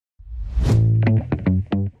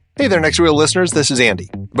Hey there, Next Reel listeners, this is Andy.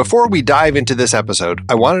 Before we dive into this episode,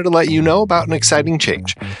 I wanted to let you know about an exciting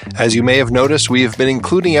change. As you may have noticed, we have been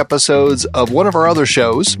including episodes of one of our other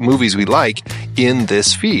shows, Movies We Like, in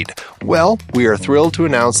this feed. Well, we are thrilled to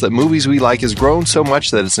announce that Movies We Like has grown so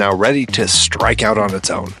much that it's now ready to strike out on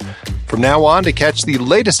its own. From now on, to catch the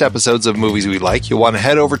latest episodes of Movies We Like, you'll want to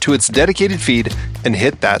head over to its dedicated feed and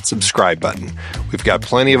hit that subscribe button. We've got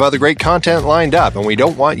plenty of other great content lined up, and we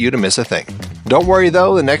don't want you to miss a thing. Don't worry,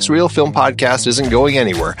 though, the Next Reel Film Podcast isn't going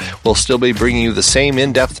anywhere. We'll still be bringing you the same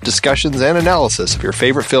in-depth discussions and analysis of your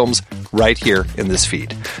favorite films right here in this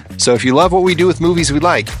feed. So if you love what we do with Movies We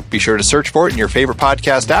Like, be sure to search for it in your favorite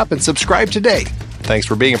podcast app and subscribe today. Thanks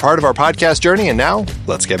for being a part of our podcast journey, and now,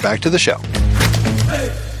 let's get back to the show.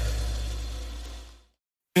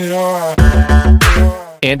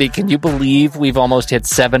 Andy, can you believe we've almost hit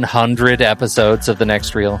 700 episodes of The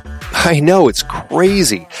Next Reel? I know, it's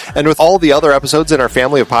crazy. And with all the other episodes in our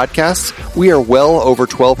family of podcasts, we are well over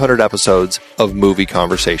 1,200 episodes of movie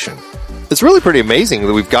conversation. It's really pretty amazing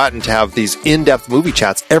that we've gotten to have these in-depth movie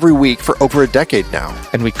chats every week for over a decade now.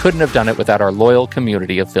 And we couldn't have done it without our loyal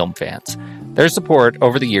community of film fans. Their support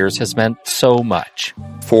over the years has meant so much.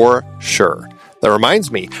 For sure. That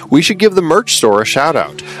reminds me, we should give the merch store a shout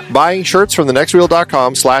out. Buying shirts from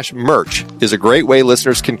thenextreel.com/merch is a great way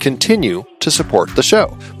listeners can continue to support the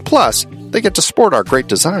show. Plus, they get to sport our great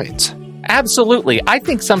designs. Absolutely. I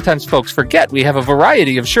think sometimes folks forget we have a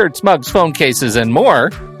variety of shirts, mugs, phone cases, and more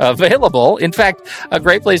available. In fact, a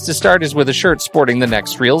great place to start is with a shirt sporting the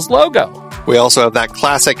Next Reel's logo. We also have that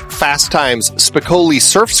classic Fast Times Spicoli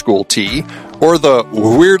Surf School tee, or the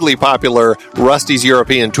weirdly popular Rusty's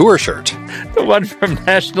European Tour shirt. The one from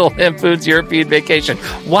National Lampoon's European Vacation.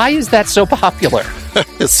 Why is that so popular?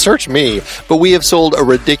 Search me, but we have sold a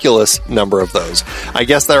ridiculous number of those. I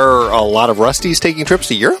guess there are a lot of Rustys taking trips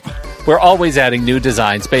to Europe? We're always adding new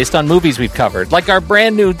designs based on movies we've covered, like our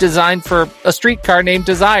brand new design for a streetcar named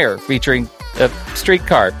Desire, featuring a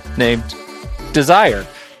streetcar named Desire.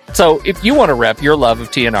 So if you want to rep your love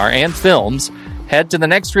of TNR and films, head to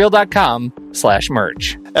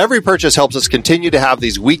thenextreel.com/merch. Every purchase helps us continue to have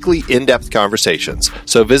these weekly in-depth conversations.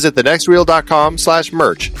 So visit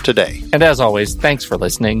thenextreel.com/merch today. And as always, thanks for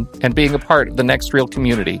listening and being a part of the Next Reel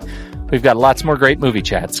community. We've got lots more great movie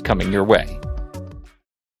chats coming your way.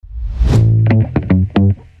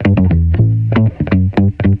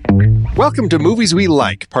 Welcome to Movies We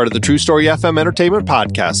Like, part of the True Story FM Entertainment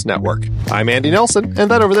Podcast Network. I'm Andy Nelson,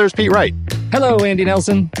 and that over there is Pete Wright. Hello, Andy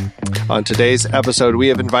Nelson. On today's episode, we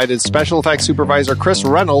have invited special effects supervisor Chris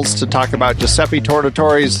Reynolds to talk about Giuseppe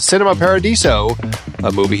Tornatore's Cinema Paradiso,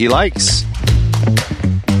 a movie he likes.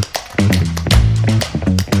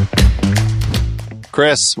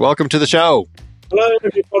 Chris, welcome to the show. Hello,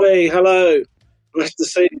 everybody. Hello. Nice to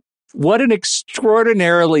see you. What an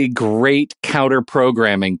extraordinarily great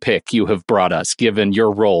counter-programming pick you have brought us, given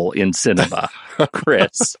your role in cinema,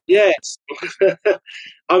 Chris. Yes.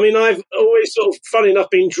 I mean, I've always sort of, funny enough,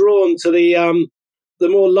 been drawn to the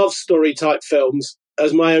more love story type films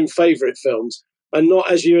as my own favourite films, and not,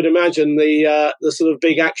 as you would imagine, the sort of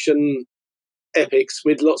big action epics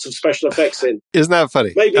with lots of special effects in. Isn't that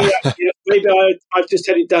funny? Maybe I've just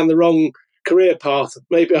headed down the wrong career path.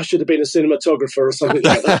 Maybe I should have been a cinematographer or something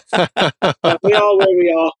like that. We are where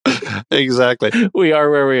we are. Exactly. We are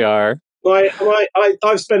where we are.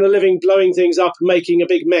 I've spent a living blowing things up and making a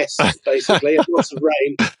big mess, basically, and lots of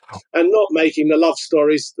rain, and not making the love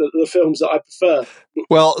stories, the films that I prefer.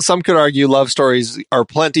 Well, some could argue love stories are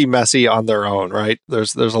plenty messy on their own, right?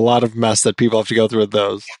 There's a lot of mess that people have to go through with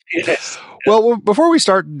those. Yes. Well, before we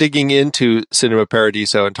start digging into Cinema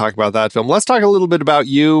Paradiso and talk about that film, let's talk a little bit about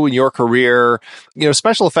you and your career. You know,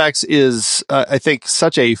 special effects is, I think,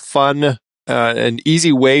 such a fun an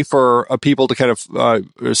easy way for people to kind of,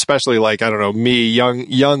 especially like, I don't know, me,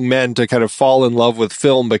 young men to kind of fall in love with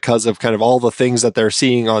film because of kind of all the things that they're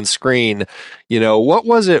seeing on screen. You know, what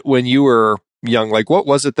was it when you were young? Like, what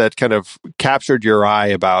was it that kind of captured your eye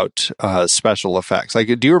about special effects?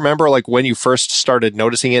 Like, do you remember like when you first started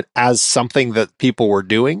noticing it as something that people were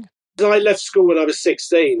doing? I left school when I was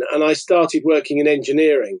 16 and I started working in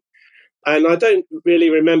engineering. And I don't really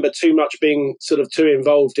remember too much being sort of too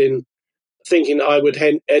involved in thinking that I would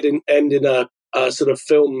end in a sort of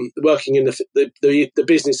film, working in the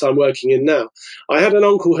business I'm working in now. I had an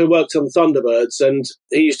uncle who worked on Thunderbirds, and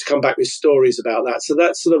he used to come back with stories about that. So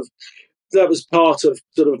that was part of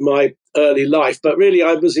sort of my early life. But really,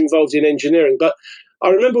 I was involved in engineering. But I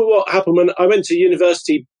remember what happened when I went to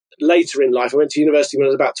university later in life. I went to university when I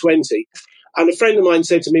was about 20. And a friend of mine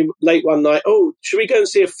said to me late one night, "Oh, should we go and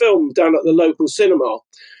see a film down at the local cinema?"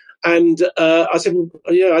 And I said, well,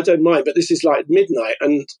 yeah, I don't mind, but this is like midnight.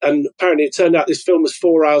 And apparently it turned out this film was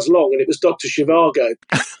 4 hours long, and it was Dr. Zhivago.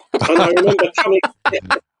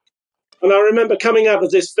 And I remember coming out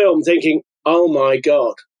of this film thinking, oh my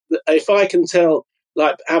God, if I can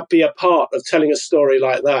be a part of telling a story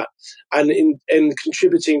like that and in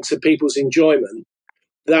contributing to people's enjoyment,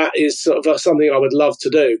 that is sort of something I would love to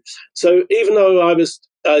do. So even though I was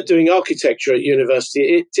doing architecture at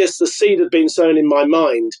university, the seed had been sown in my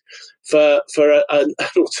mind for an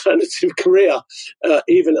alternative career,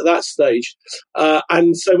 even at that stage.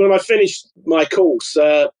 And so when I finished my course,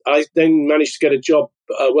 I then managed to get a job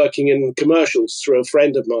working in commercials through a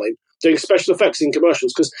friend of mine, doing special effects in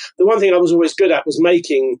commercials, because the one thing I was always good at was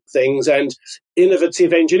making things and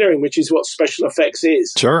innovative engineering, which is what special effects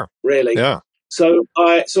is. Sure. Really. Yeah. So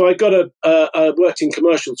I worked in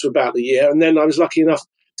commercials for about a year, and then I was lucky enough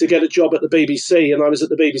to get a job at the BBC, and I was at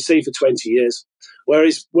the BBC for 20 years,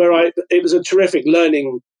 it was a terrific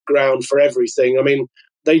learning ground for everything. I mean,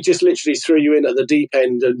 they just literally threw you in at the deep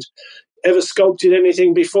end. And ever sculpted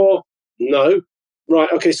anything before? No. Right,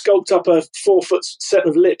 okay, sculpt up a 4-foot set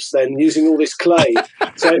of lips then using all this clay.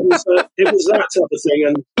 So it was that type of thing,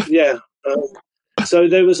 and yeah. So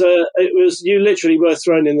you literally were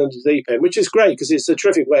thrown in the deep end, which is great because it's a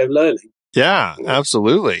terrific way of learning. Yeah,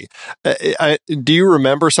 absolutely. Do you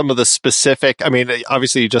remember some of the specific? I mean,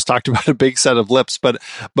 obviously, you just talked about a big set of lips, but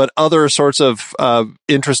other sorts of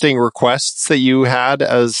interesting requests that you had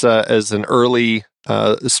as an early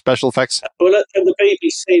special effects. Well, at the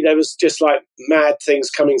BBC, there was just like mad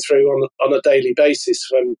things coming through on a daily basis,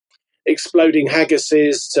 from exploding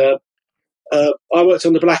haggises to. I worked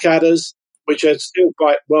on the Blackadders, which are still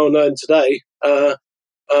quite well known today.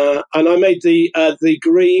 And I made the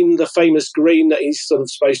green, the famous green that he's sort of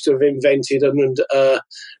supposed to have invented, and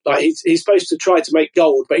like he's supposed to try to make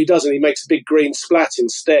gold, but he doesn't. He makes a big green splat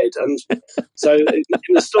instead. And so, in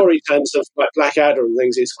the story terms of like Blackadder and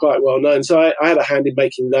things, it's quite well known. So I had a hand in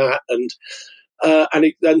making that, and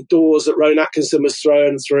doors that Rowan Atkinson was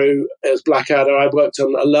thrown through as Blackadder. I worked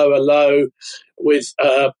on a low with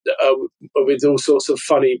all sorts of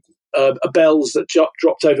funny. Bells that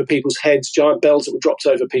dropped over people's heads, giant bells that were dropped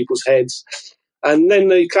over people's heads, and then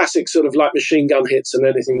the classic sort of like machine gun hits and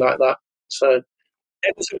anything like that. So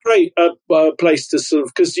it was a great place to sort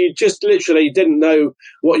of, because you just literally didn't know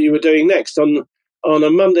what you were doing next. On a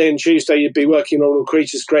Monday and Tuesday, you'd be working on All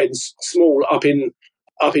Creatures Great and Small up in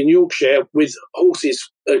Yorkshire with horses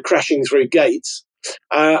crashing through gates,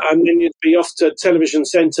 and then you'd be off to Television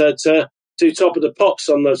Centre to do Top of the Pops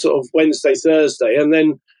on the sort of Wednesday, Thursday, and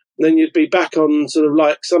then you'd be back on sort of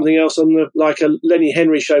like something else on like a Lenny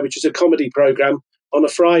Henry show, which is a comedy program on a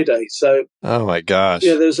Friday. So, oh my gosh,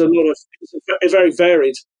 yeah, there's a very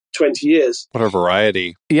varied 20 years. What a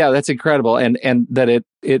variety! Yeah, that's incredible, and that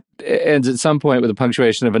it ends at some point with a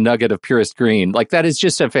punctuation of a nugget of purest green. Like that is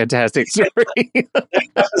just a fantastic story.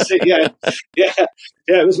 Yeah.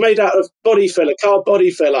 It was made out of body filler, car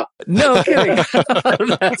body filler. No kidding.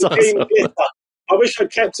 That's awesome. I wish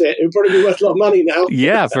I'd kept it. It would probably be worth a lot of money now.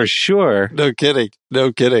 Yeah, for sure. No kidding.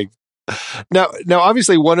 Now,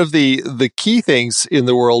 obviously, one of the key things in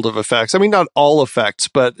the world of effects, I mean, not all effects,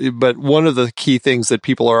 but one of the key things that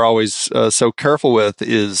people are always so careful with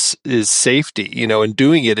is safety, and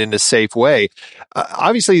doing it in a safe way.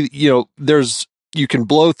 Obviously, you can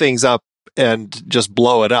blow things up and just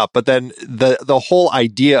blow it up, but then the whole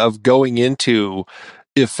idea of going into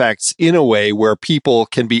effects in a way where people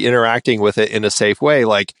can be interacting with it in a safe way,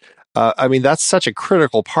 like, I mean, that's such a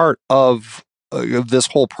critical part of this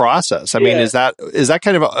whole process. I mean, is that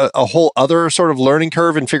kind of a whole other sort of learning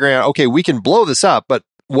curve in figuring out, okay, we can blow this up, but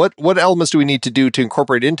what elements do we need to do to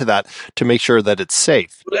incorporate into that to make sure that it's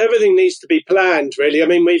safe? Well, everything needs to be planned, really. I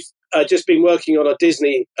mean, we've just been working on a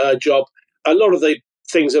Disney job. A lot of the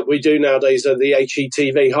things that we do nowadays are the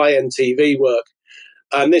HETV, high-end TV work.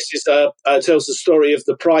 And this is tells the story of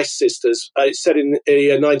the Price sisters. It's set in the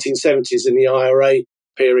 1970s in the IRA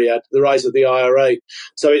period, the rise of the IRA.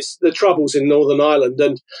 So it's the troubles in Northern Ireland.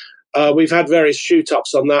 And we've had various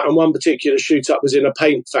shoot-ups on that. And one particular shoot-up was in a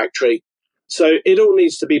paint factory. So it all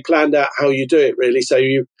needs to be planned out how you do it, really. So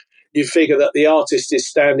you figure that the artist is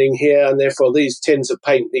standing here, and therefore these tins of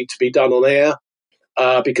paint need to be done on air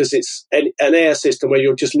because it's an air system where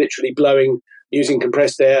you're just literally blowing, using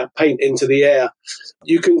compressed air, paint into the air.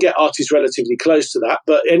 You can get artists relatively close to that,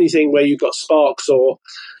 but anything where you've got sparks or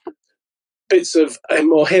bits of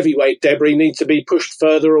more heavyweight debris need to be pushed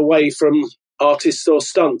further away from artists or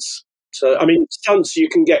stunts. So, I mean, stunts, you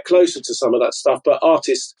can get closer to some of that stuff, but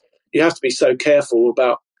artists, you have to be so careful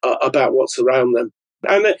about what's around them.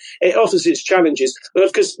 And it offers its challenges. But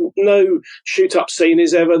of course, no shoot-up scene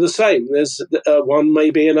is ever the same. There's one may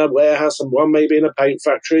be in a warehouse, and one may be in a paint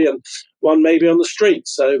factory, and one may be on the street.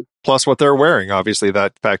 So, plus what they're wearing, obviously,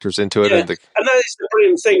 that factors into it. Yeah, and that is the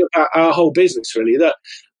brilliant thing about our whole business, really, that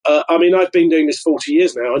I mean, I've been doing this 40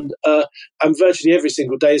 years now, and virtually every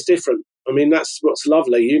single day is different. I mean, that's what's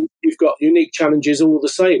lovely. You've got unique challenges all the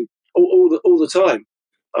same, all the time.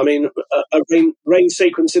 I mean, a rain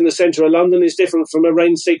sequence in the centre of London is different from a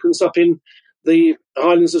rain sequence up in the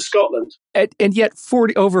Highlands of Scotland. And yet,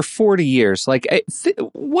 over 40 years, like,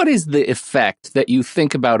 what is the effect that you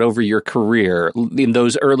think about over your career in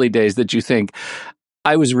those early days that you think,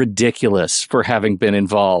 I was ridiculous for having been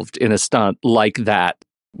involved in a stunt like that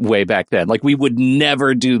way back then? Like, we would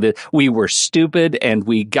never do that. We were stupid and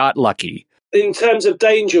we got lucky. In terms of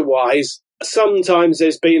danger-wise, sometimes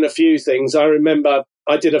there's been a few things. I remember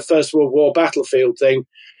I did a First World War battlefield thing,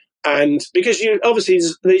 and because you're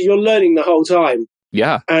learning the whole time.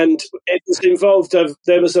 Yeah. And it was involved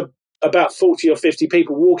there was about 40 or 50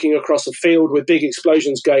 people walking across a field with big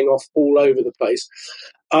explosions going off all over the place.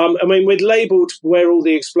 I mean, we'd labelled where all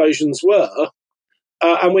the explosions were,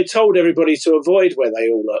 and we told everybody to avoid where they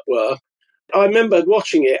all were. I remember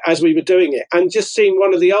watching it as we were doing it and just seeing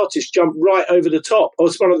one of the artists jump right over the top, or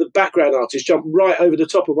one of the background artists jump right over the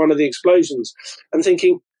top of one of the explosions, and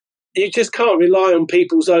thinking, you just can't rely on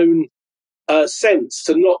people's own sense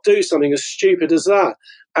to not do something as stupid as that.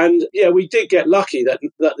 And yeah, we did get lucky that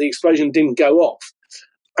the explosion didn't go off.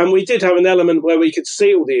 And we did have an element where we could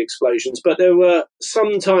see all the explosions, but there were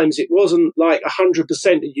sometimes it wasn't like 100%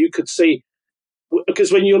 that you could see,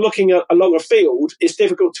 because when you're looking along a field, it's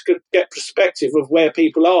difficult to get perspective of where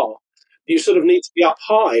people are. You sort of need to be up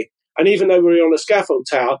high. And even though we were on a scaffold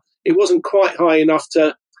tower, it wasn't quite high enough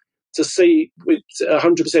to see with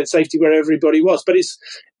 100% safety where everybody was. But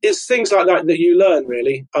it's things like that you learn,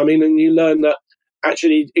 really. I mean, and you learn that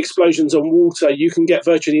actually explosions on water, you can get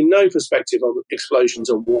virtually no perspective on explosions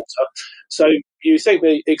on water. So you think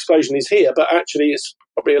the explosion is here, but actually it's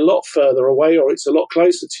probably a lot further away, or it's a lot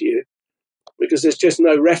closer to you, because there's just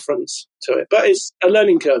no reference to it. But it's a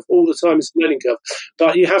learning curve all the time. It's a learning curve.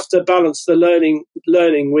 But you have to balance the learning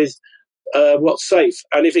with what's safe.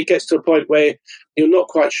 And if it gets to a point where you're not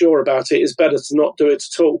quite sure about it, it's better to not do it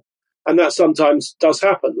at all. And that sometimes does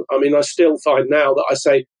happen. I mean, I still find now that I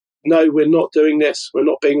say, no, we're not doing this. We're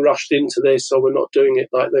not being rushed into this, or we're not doing it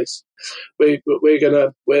like this. We'll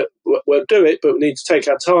do it, but we need to take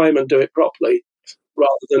our time and do it properly,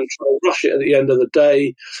 rather than try to rush it at the end of the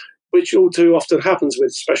day, which all too often happens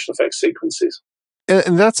with special effects sequences.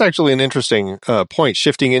 And that's actually an interesting point,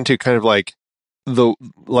 shifting into kind of like the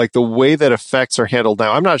way that effects are handled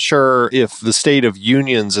now. I'm not sure if the state of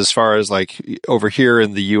unions, as far as like over here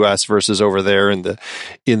in the US versus over there in the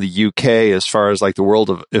UK, as far as like the world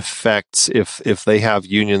of effects, if they have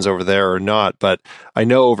unions over there or not. But I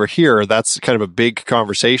know over here, that's kind of a big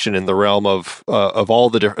conversation in the realm of all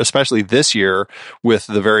the, especially this year with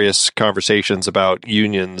the various conversations about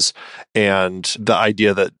unions and the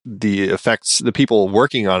idea that the people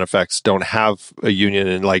working on effects don't have a union,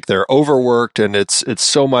 and like they're overworked, and it's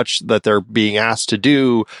so much that they're being asked to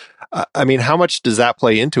do. I mean, how much does that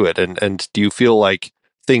play into it? And do you feel like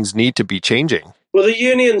things need to be changing? Well, the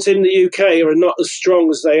unions in the UK are not as strong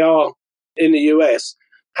as they are in the US.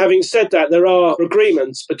 Having said that, there are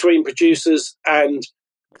agreements between producers and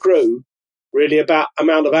crew, really, about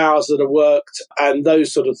amount of hours that are worked and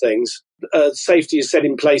those sort of things. Safety is set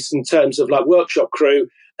in place in terms of like workshop crew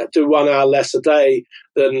do 1 hour less a day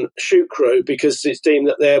than shoot crew, because it's deemed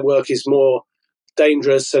that their work is more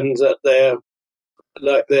dangerous and that they're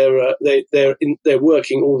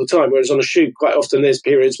working all the time. Whereas on a shoot, quite often there's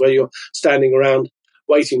periods where you're standing around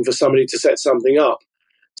waiting for somebody to set something up.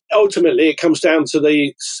 Ultimately, it comes down to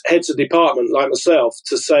the heads of department like myself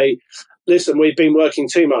to say, listen, we've been working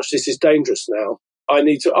too much. This is dangerous now. I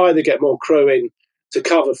need to either get more crew in to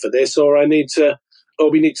cover for this, or we need to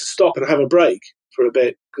stop and have a break for a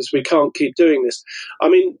bit, because we can't keep doing this. I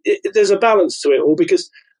mean, there's a balance to it all, because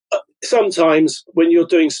sometimes when you're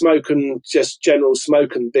doing smoke and just general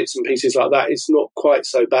smoke and bits and pieces like that, it's not quite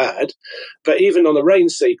so bad. But even on a rain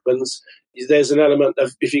sequence, there's an element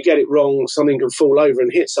of, if you get it wrong, something can fall over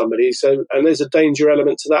and hit somebody. And there's a danger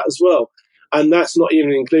element to that as well. And that's not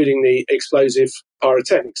even including the explosive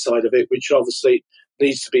pyrotechnic side of it, which obviously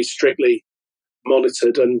needs to be strictly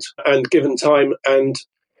monitored and given time and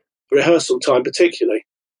rehearsal time particularly.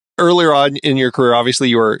 Earlier on in your career, obviously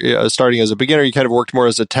you were starting as a beginner. You kind of worked more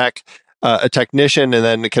as a technician, and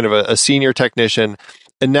then kind of a senior technician.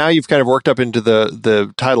 And now you've kind of worked up into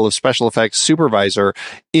the title of special effects supervisor.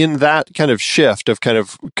 In that kind of shift of kind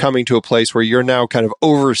of coming to a place where you're now kind of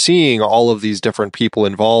overseeing all of these different people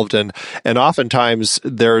involved, and oftentimes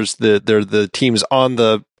there's the teams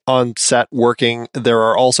on set working. There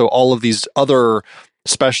are also all of these other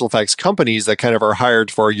special effects companies that kind of are hired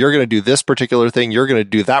for, you're going to do this particular thing, you're going to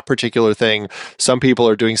do that particular thing. Some people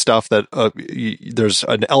are doing stuff that there's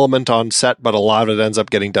an element on set, but a lot of it ends up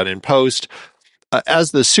getting done in post. As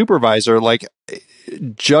the supervisor, like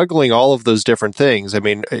juggling all of those different things, I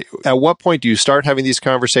mean, at what point do you start having these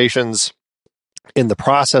conversations in the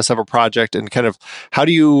process of a project, and kind of how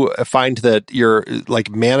do you find that you're like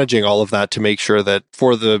managing all of that to make sure that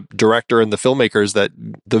for the director and the filmmakers that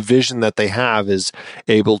the vision that they have is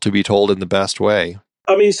able to be told in the best way?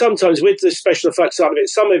 I mean, sometimes with the special effects side of it,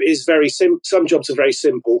 some of it is very simple. Some jobs are very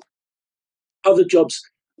simple. Other jobs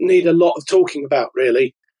need a lot of talking about,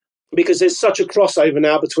 really, because there's such a crossover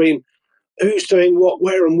now between who's doing what,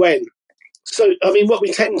 where and when. So, I mean, what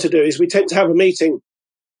we tend to do is we tend to have a meeting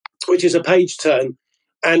which is a page turn,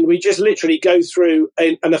 and we just literally go through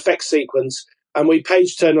an effect sequence, and we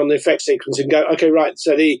page turn on the effect sequence and go, okay, right,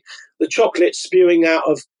 so the chocolate spewing out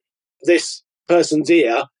of this person's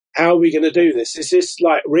ear, how are we going to do this? Is this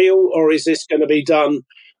like real, or is this going to be done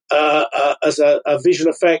as a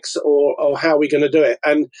visual effects, or how are we going to do it?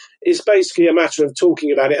 And it's basically a matter of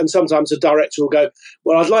talking about it. And sometimes a director will go,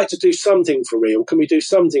 well, I'd like to do something for real. Can we do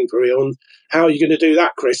something for real? And how are you going to do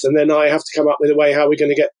that, Chris? And then I have to come up with a way how we're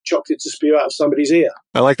going to get chocolate to spew out of somebody's ear.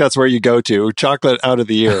 I like that's where you go to, chocolate out of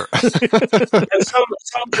the ear. And some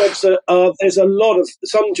jobs there's a lot of,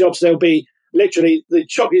 some jobs there'll be literally the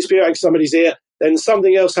chocolate spew out of somebody's ear, then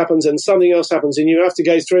something else happens and something else happens, and you have to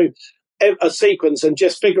go through a sequence and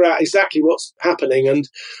just figure out exactly what's happening and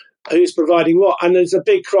who's providing what. And there's a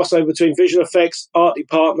big crossover between visual effects, art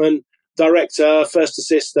department, director, first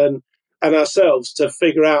assistant, and ourselves to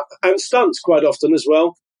figure out, and stunts quite often as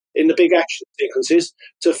well in the big action sequences,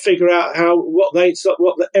 to figure out what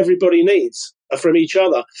everybody needs from each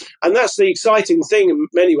other. And that's the exciting thing in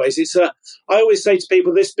many ways. I always say to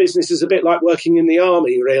people, this business is a bit like working in the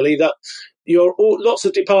army, really, that you're lots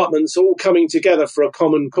of departments all coming together for a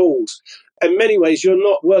common cause. In many ways, you're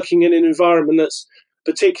not working in an environment that's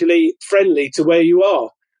particularly friendly to where you are,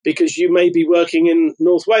 because you may be working in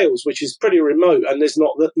North Wales, which is pretty remote and there's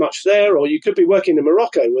not that much there, or you could be working in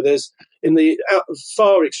Morocco, where there's in the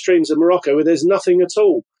far extremes of Morocco where there's nothing at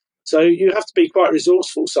all. So you have to be quite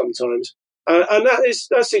resourceful sometimes, and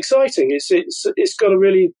that's exciting. It's got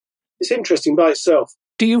it's interesting by itself.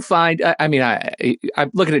 Do you find? I mean,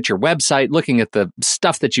 I'm looking at your website, looking at the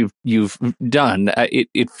stuff that you've done.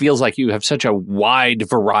 It feels like you have such a wide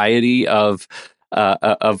variety of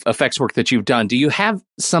effects work that you've done. Do you have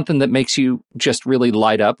something that makes you just really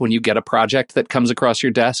light up when you get a project that comes across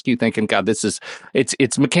your desk? You thinking, God,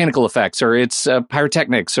 it's mechanical effects, or it's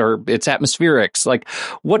pyrotechnics, or it's atmospherics. Like,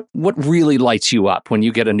 what really lights you up when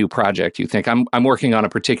you get a new project? You think I'm working on a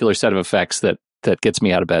particular set of effects that gets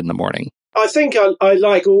me out of bed in the morning. I think I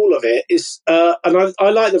like all of it. And I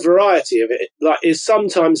like the variety of it. Like,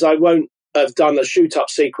 sometimes I won't have done a shoot-up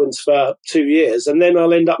sequence for 2 years, and then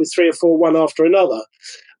I'll end up with 3 or 4, one after another.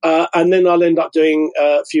 And then I'll end up doing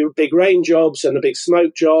a few big rain jobs and a big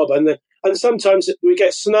smoke job, and sometimes we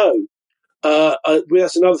get snow.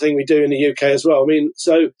 That's another thing we do in the UK as well. I mean,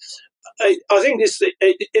 so I think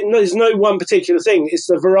there's no one particular thing. It's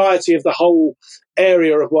the variety of the whole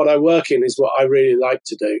area of what I work in is what I really like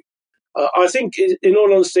to do. I think, in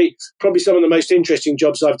all honesty, probably some of the most interesting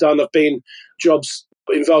jobs I've done have been jobs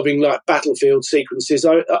involving like battlefield sequences.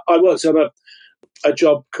 I worked on a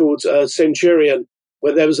job called Centurion,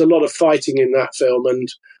 where there was a lot of fighting in that film,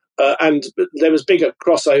 and there was bigger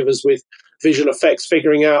crossovers with visual effects,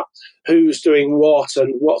 figuring out who's doing what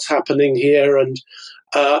and what's happening here, and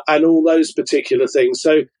all those particular things.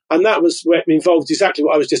 So, and that was where it involved exactly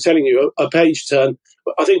what I was just telling you, a page turn.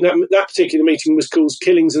 I think that particular meeting was called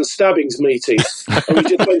Killings and Stabbings meeting. And we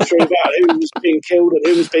just went through about who was being killed and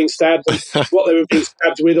who was being stabbed and what they were being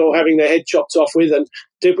stabbed with or having their head chopped off with. And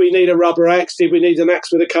did we need a rubber axe? Did we need an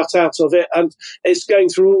axe with a cutout of it? And it's going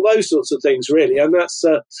through all those sorts of things, really. And that's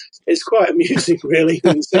it's quite amusing, really,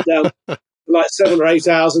 when you sit down like 7 or 8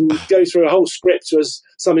 hours and go through a whole script as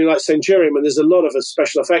something like Centurion, when there's a lot of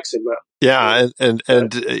special effects in that. Yeah, and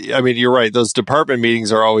I mean, you're right. Those department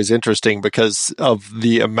meetings are always interesting because of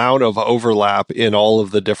the amount of overlap in all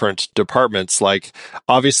of the different departments. Like,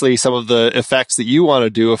 obviously, some of the effects that you want to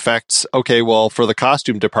do affects, okay, well, for the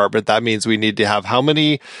costume department, that means we need to have how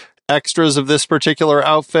many extras of this particular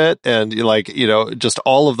outfit, and just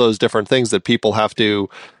all of those different things that people have to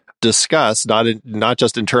discuss, not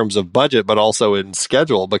just in terms of budget, but also in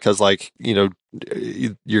schedule, because like, you're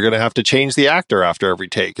going to have to change the actor after every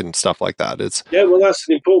take and stuff like that. Yeah, well, that's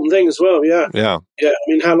an important thing as well. Yeah. Yeah. I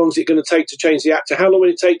mean, how long is it going to take to change the actor? How long will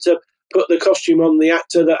it take to put the costume on the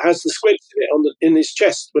actor that has the squibs in it in his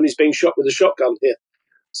chest when he's being shot with a shotgun here?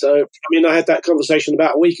 So, I mean, I had that conversation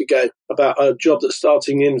about a week ago about a job that's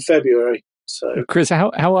starting in February. So, Chris,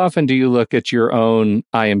 how often do you look at your own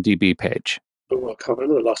IMDb page? Oh, I can't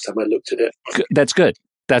remember the last time I looked at it. That's good.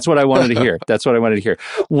 That's what I wanted to hear.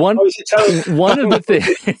 One of the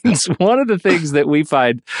things that we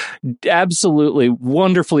find absolutely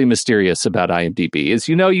wonderfully mysterious about IMDb is,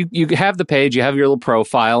 you have the page, you have your little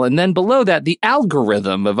profile, and then below that, the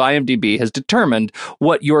algorithm of IMDb has determined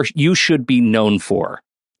what you should be known for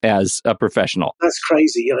as a professional. That's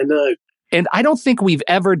crazy, I know. And I don't think we've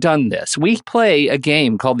ever done this. We play a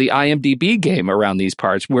game called the IMDb game around these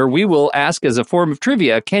parts, where we will ask as a form of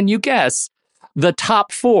trivia, can you guess the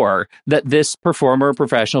top 4 that this performer or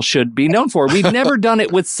professional should be known for? We've never done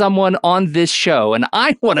it with someone on this show. And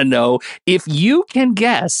I want to know if you can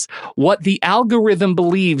guess what the algorithm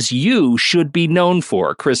believes you should be known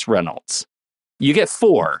for, Chris Reynolds. You get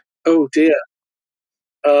 4. Oh, dear.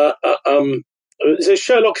 Is it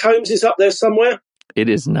Sherlock Holmes is up there somewhere? It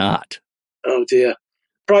is not. Oh, dear.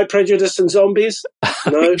 Pride, Prejudice and Zombies?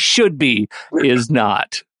 No. Should be, is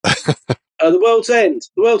not. The World's End.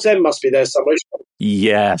 The World's End must be there somewhere.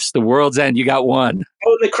 Yes, The World's End. You got 1.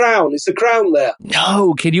 Oh, The Crown. Is The Crown there?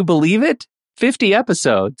 No, can you believe it? 50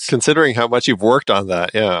 episodes. Considering how much you've worked on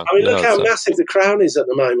that, yeah. I mean, look how massive The Crown is at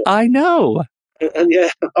the moment. I know. And yeah,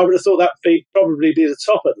 I would have thought that would probably be the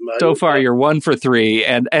top at the moment. So far, you're 1 for 3,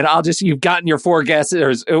 and you've gotten your 4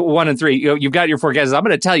 guesses, or 1 and 3. You've got your 4 guesses. I'm going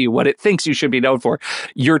to tell you what it thinks you should be known for.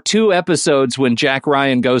 Your 2 episodes when Jack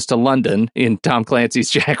Ryan goes to London in Tom Clancy's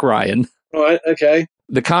Jack Ryan. Right. Okay.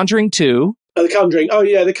 The Conjuring 2. The Conjuring. Oh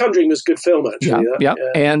yeah, The Conjuring was a good film actually. Yeah.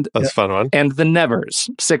 And that's a fun one. And The Nevers.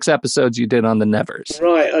 6 episodes you did on The Nevers.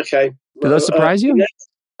 Right. Okay. Do those surprise you?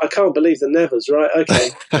 I can't believe The Nevers. Right. Okay.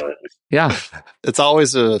 Right. Yeah. It's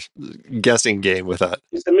always a guessing game with that.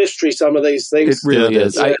 It's a mystery, some of these things. It really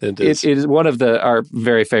is. It is. It is one of our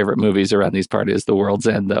very favorite movies around these parties, The World's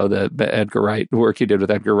End, though, the Edgar Wright work he did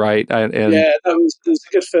with Edgar Wright. Yeah, it was a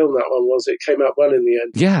good film, that one was. It came out well in the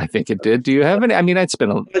end. Yeah, I think it did. Do you have any? I mean, it's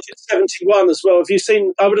been I did 71 as well. Have you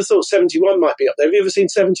seen, I would have thought 71 might be up there. Have you ever seen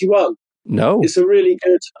 71? No. It's a really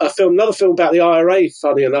good film. Another film about the IRA,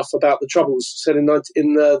 funny enough, about the Troubles, set in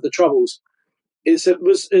the Troubles. It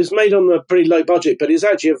was made on a pretty low budget, but it's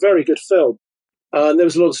actually a very good film. And there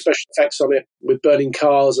was a lot of special effects on it with burning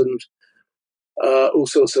cars and all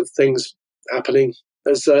sorts of things happening.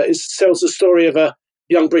 It tells the story of a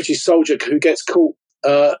young British soldier who gets caught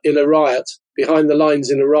in a riot, behind the lines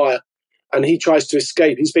in a riot, and he tries to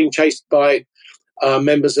escape. He's being chased by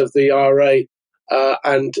members of the IRA,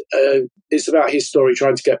 and it's about his story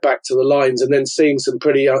trying to get back to the lines, and then seeing some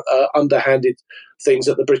pretty underhanded things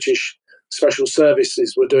that the British Special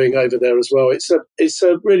Services were doing over there as well. It's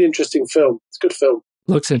a really interesting film. It's a good film.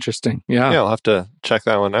 Looks interesting. Yeah, I'll have to check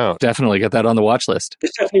that one out. Definitely get that on the watch list.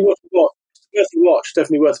 It's definitely worth a watch.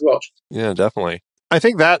 Definitely worth a watch. Yeah, definitely. I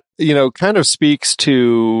think that, kind of speaks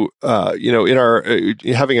to, in our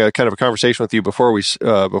having a kind of a conversation with you before we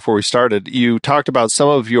started, you talked about some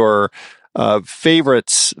of your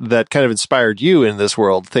favorites that kind of inspired you in this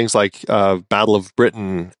world, things like Battle of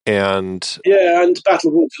Britain and Battle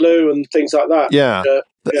of Waterloo and things like that. Yeah.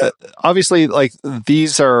 Obviously, like,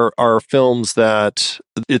 these are films that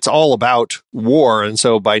it's all about war, and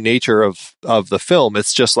so by nature of the film,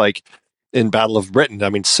 it's just like in Battle of Britain. I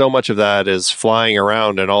mean, so much of that is flying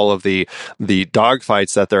around and all of the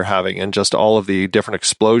dogfights that they're having, and just all of the different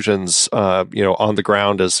explosions, on the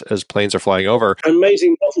ground as planes are flying over.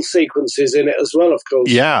 Amazing model sequences in it as well, of course.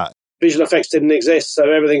 Yeah. Visual effects didn't exist, so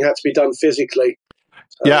everything had to be done physically.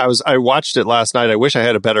 Yeah, I watched it last night. I wish I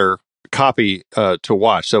had a better copy to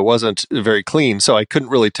watch, so it wasn't very clean, so I couldn't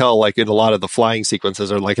really tell, like, in a lot of the flying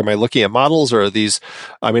sequences, or like, am I looking at models, or are these,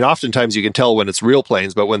 I mean, oftentimes you can tell when it's real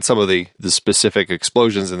planes, but when some of the specific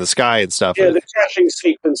explosions in the sky and stuff. Yeah, the crashing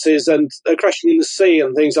sequences and crashing in the sea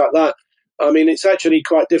and things like that. I mean, it's actually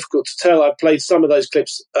quite difficult to tell. I've played some of those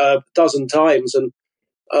clips a dozen times, and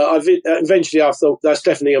eventually I thought that's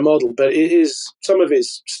definitely a model, but some of it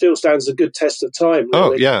still stands a good test of time. Really.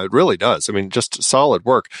 Oh yeah, it really does. I mean, just solid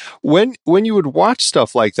work. When you would watch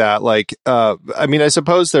stuff like that, like, I mean, I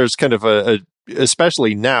suppose there's kind of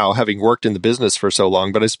especially now, having worked in the business for so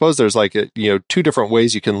long, but I suppose there's like two different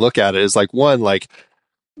ways you can look at it. Is like, one, like,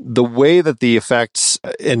 the way that the effects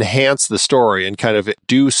enhance the story and kind of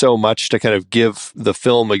do so much to kind of give the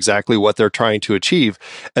film exactly what they're trying to achieve.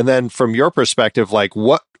 And then from your perspective, like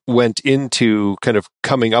what went into kind of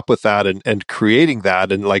coming up with that and creating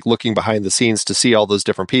that and like looking behind the scenes to see all those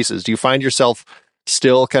different pieces? Do you find yourself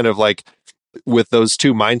still kind of like with those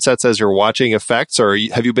two mindsets as you're watching effects, or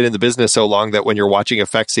have you been in the business so long that when you're watching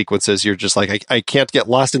effect sequences, you're just like, I can't get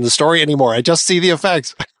lost in the story anymore. I just see the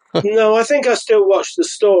effects. No, I think I still watch the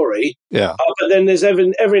story. Yeah. But then there's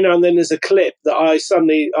every now and then there's a clip that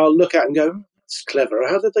I'll look at and go, that's clever.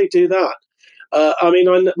 How did they do that?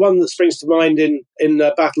 One that springs to mind in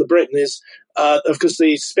Battle of Britain is, of course,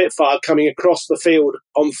 the Spitfire coming across the field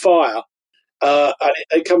on fire. And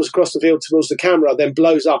it comes across the field towards the camera, then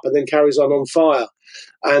blows up and then carries on fire.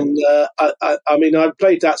 And I've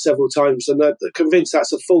played that several times and I'm convinced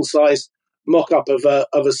that's a full-size mock-up of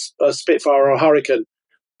a Spitfire or a Hurricane.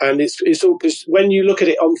 And it's all because when you look at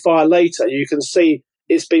it on fire later, you can see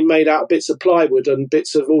it's been made out of bits of plywood and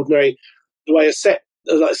bits of ordinary, the way a set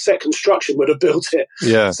construction would have built it.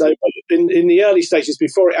 Yeah. So in the early stages,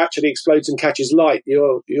 before it actually explodes and catches light,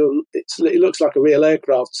 it looks like a real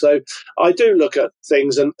aircraft. So I do look at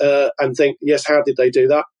things and think, yes, how did they do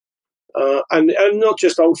that? And not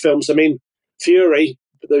just old films. I mean, Fury,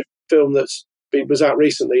 the film was out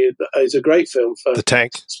recently, is a great film for the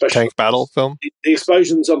tank battle film. The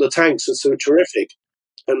explosions on the tanks are so terrific,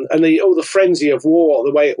 and all the frenzy of war,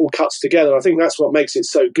 the way it all cuts together. I think that's what makes it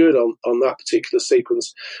so good on that particular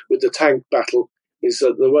sequence with the tank battle is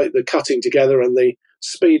the way the cutting together and the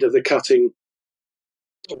speed of the cutting,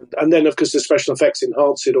 and then of course the special effects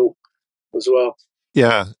enhance it all as well.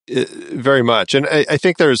 Yeah, very much, and I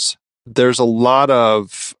think there's a lot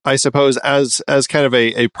of, I suppose, as kind of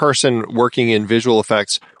a person working in visual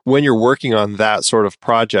effects, when you're working on that sort of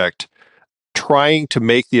project, trying to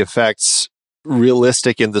make the effects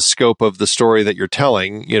realistic in the scope of the story that you're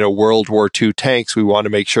telling, World War II tanks, we want to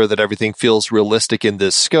make sure that everything feels realistic in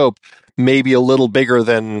this scope, maybe a little bigger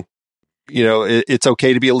than, it's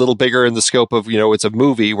okay to be a little bigger in the scope of, it's a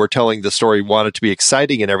movie, we're telling the story, want it to be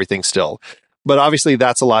exciting and everything still. But obviously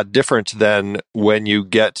that's a lot different than when you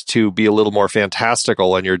get to be a little more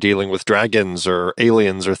fantastical and you're dealing with dragons or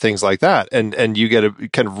aliens or things like that. And you get to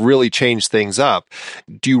kind of really change things up.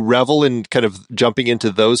 Do you revel in kind of jumping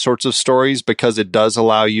into those sorts of stories because it does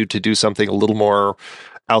allow you to do something a little more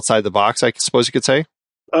outside the box, I suppose you could say?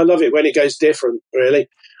 I love it when it goes different, really.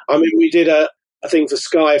 I mean, we did a thing for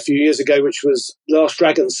Sky a few years ago, which was Last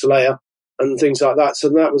Dragon Slayer and things like that. So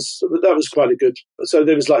that was quite a good. So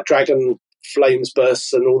there was like dragon flames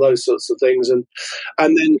bursts and all those sorts of things, and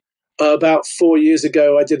then about 4 years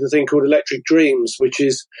ago I did a thing called Electric Dreams, which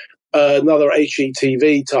is another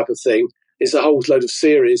HETV type of thing. It's a whole load of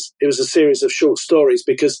series. It was a series of short stories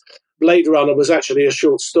because Blade Runner was actually a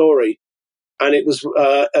short story, and it was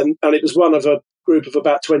and it was one of a group of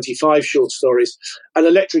about 25 short stories, and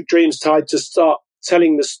Electric Dreams tried to start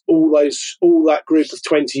telling all that group of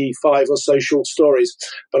 25 or so short stories,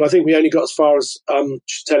 but I think we only got as far as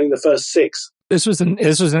telling the first 6. This was an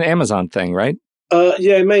Amazon thing, right?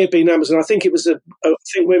 Yeah, it may have been Amazon. I think it was I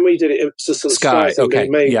think when we did it, it was a sort of Sky. Okay,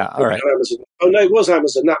 yeah, all right. Amazon. Oh no, it was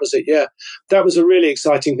Amazon. That was it. Yeah, that was a really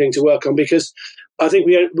exciting thing to work on because I think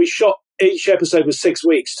we shot, each episode was 6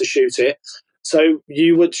 weeks to shoot it. So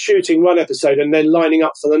you were shooting one episode and then lining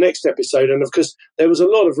up for the next episode, and of course there was a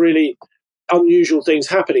lot of really unusual things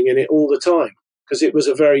happening in it all the time because it was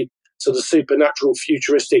a very sort of supernatural,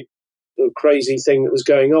 futuristic, crazy thing that was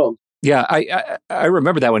going on. Yeah, I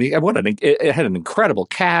remember that one. It had an incredible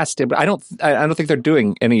cast. I don't think they're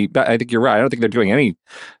doing any. I think you're right. I don't think they're doing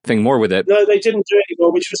anything more with it. No, they didn't do it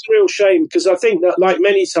anymore, which was a real shame because I think that, like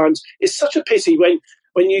many times, it's such a pity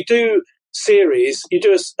when you do series, you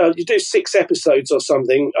do 6 episodes or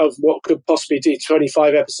something of what could possibly be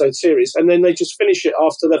 25 episode series, and then they just finish it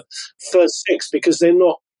after the first 6 because they're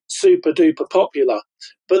not super duper popular.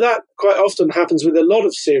 But that quite often happens with a lot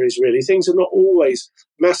of series, really. Things are not always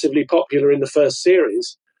massively popular in the first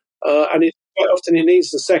series, and quite often it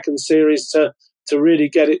needs the second series to really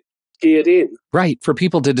get it geared in. Right, for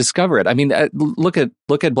people to discover it. I mean, look at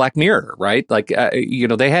Black Mirror, right? Like,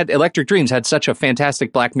 they had Electric Dreams had such a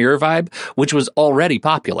fantastic Black Mirror vibe, which was already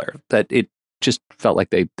popular, that it just felt like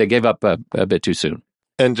they gave up a bit too soon.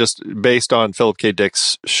 And just based on Philip K.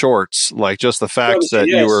 Dick's shorts, like just the fact that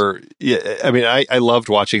yes. you were, I mean, I loved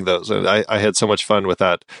watching those. And I had so much fun with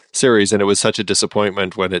that series, and it was such a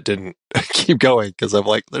disappointment when it didn't keep going because I'm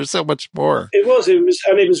like, there's so much more. It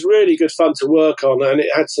was really good fun to work on, and it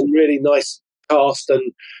had some really nice cast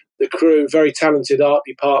and the crew, very talented art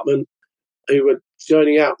department who were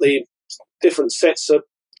joining out the different sets at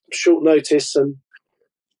short notice, and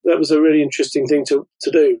that was a really interesting thing to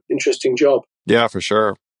do. Interesting job. Yeah, for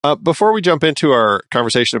sure. Before we jump into our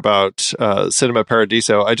conversation about Cinema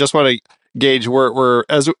Paradiso, I just want to gauge we're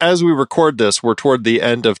as we record this, we're toward the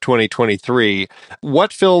end of 2023.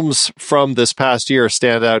 What films from this past year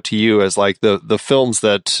stand out to you as like the films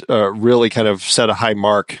that really kind of set a high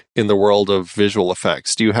mark in the world of visual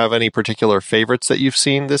effects? Do you have any particular favorites that you've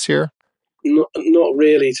seen this year? Not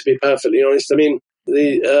really, to be perfectly honest. I mean,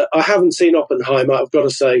 I haven't seen Oppenheimer, I've got to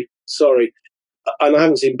say, sorry. And I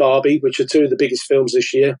haven't seen Barbie, which are two of the biggest films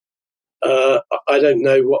this year. I don't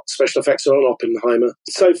know what special effects are on Oppenheimer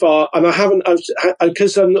so far, and I haven't,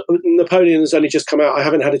 because Napoleon has only just come out. I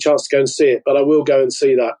haven't had a chance to go and see it, but I will go and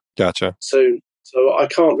see that. Gotcha. Soon, so I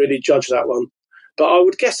can't really judge that one. But I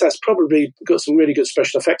would guess that's probably got some really good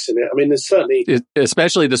special effects in it. I mean, there's certainly...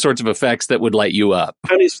 Especially the sorts of effects that would light you up.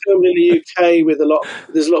 And it's filmed in the UK with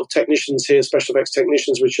there's a lot of technicians here, special effects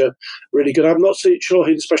technicians, which are really good. I'm not so sure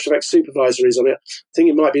who the special effects supervisor is on it. I think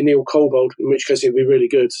it might be Neil Kobold, in which case it'd be really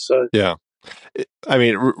good. So yeah. I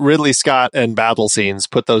mean, Ridley Scott and battle scenes,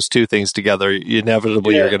 put those two things together,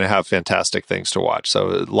 inevitably you're going to have fantastic things to watch. So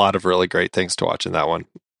a lot of really great things to watch in that one.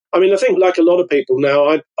 I mean, I think like a lot of people now,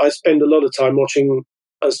 I spend a lot of time watching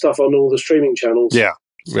stuff on all the streaming channels. Yeah,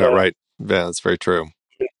 yeah, right. Yeah, that's very true.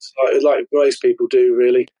 It's like most people do,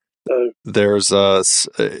 really. So, there's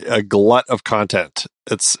a glut of content.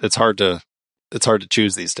 It's hard to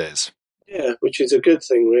choose these days. Yeah, which is a good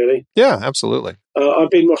thing, really. Yeah, absolutely. I've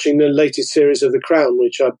been watching the latest series of The Crown,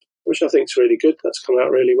 which I think is really good. That's come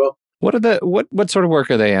out really well. What sort of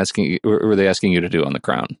work are they asking you to do on The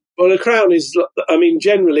Crown? Well, The Crown is, I mean,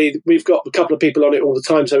 generally we've got a couple of people on it all the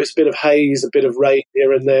time, so it's a bit of haze, a bit of rain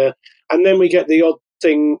here and there, and then we get the odd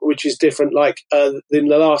thing which is different. Like in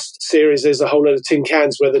the last series, there's a whole lot of tin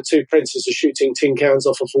cans where the two princes are shooting tin cans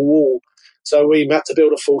off of a wall. So we had to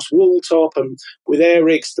build a false wall top and with air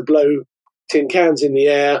rigs to blow tin cans in the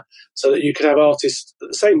air so that you could have artists at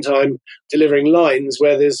the same time delivering lines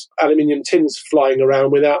where there's aluminium tins flying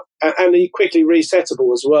around without, and quickly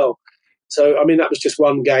resettable as well. So, I mean, that was just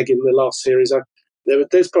one gag in the last series.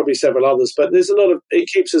 There's probably several others, but there's a lot of, it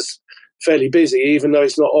keeps us fairly busy, even though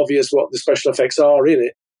it's not obvious what the special effects are in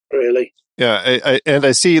it, really. Yeah,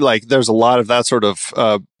 I see, like, there's a lot of that sort of,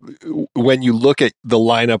 when you look at the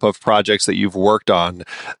lineup of projects that you've worked on,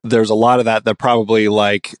 there's a lot of that probably,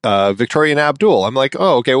 like, Victoria and Abdul. I'm like,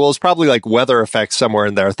 oh, okay, well, it's probably, like, weather effects somewhere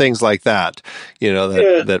in there, things like that,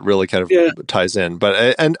 that really kind of ties in.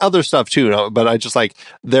 But, and other stuff, too, but I just, like,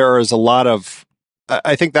 there is a lot of,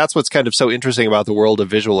 I think that's what's kind of so interesting about the world of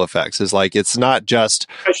visual effects, is, like, it's not just...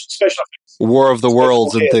 Special effects. War of the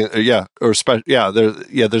Worlds and things,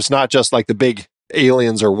 there's not just like the big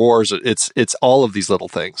aliens or wars. It's all of these little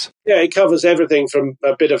things. Yeah, it covers everything from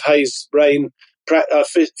a bit of haze, rain,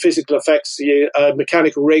 physical effects,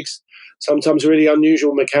 mechanical rigs, sometimes really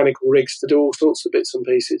unusual mechanical rigs to do all sorts of bits and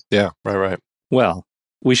pieces. Yeah, right. Well,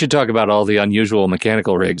 we should talk about all the unusual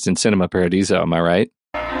mechanical rigs in Cinema Paradiso, am I right?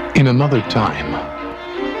 In another time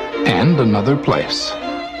and another place,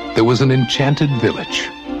 there was an enchanted village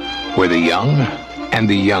where the young and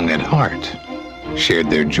the young at heart shared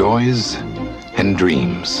their joys and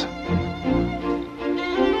dreams.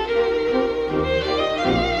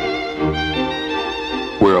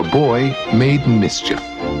 Where a boy made mischief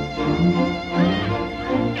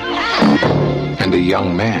and a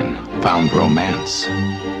young man found romance.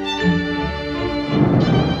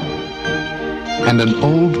 And an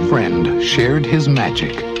old friend shared his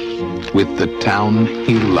magic with the town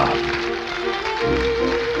he loved.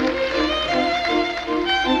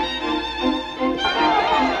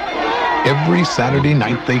 Every Saturday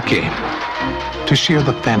night they came to share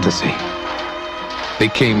the fantasy. They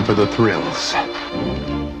came for the thrills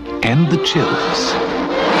and the chills,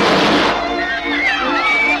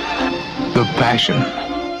 the passion,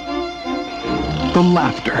 the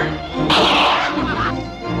laughter,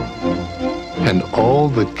 and all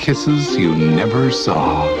the kisses you never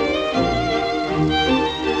saw.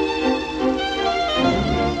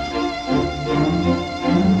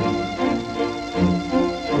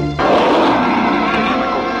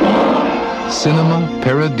 Cinema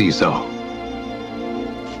Paradiso.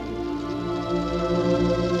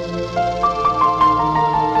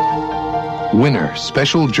 Winner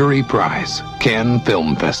Special Jury Prize, Cannes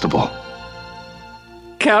Film Festival.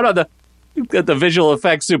 Count on the visual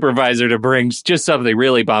effects supervisor to bring just something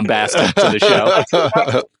really bombastic to the show.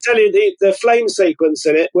 I'll tell you, the flame sequence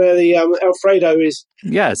in it, where the Alfredo is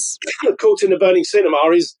yes caught in the burning cinema,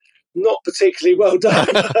 is not particularly well done.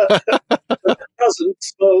 It doesn't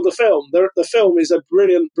spoil the film. The film is a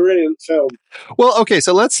brilliant, brilliant film. Well, okay,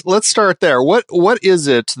 so let's start there. What is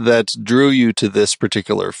it that drew you to this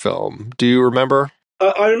particular film? Do you remember?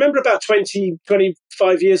 I remember about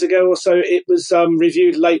 25 years ago or so, it was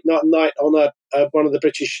reviewed late night on one of the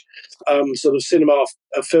British sort of cinema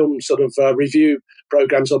film sort of review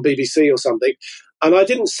programs on BBC or something. And I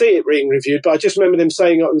didn't see it being reviewed, but I just remember them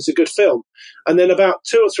saying it was a good film. And then about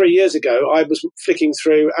 2 or 3 years ago, I was flicking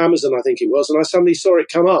through Amazon, I think it was, and I suddenly saw it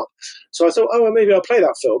come up. So I thought, oh, well, maybe I'll play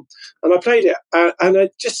that film. And I played it, and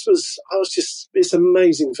it's an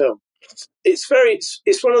amazing film. It's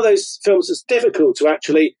one of those films that's difficult to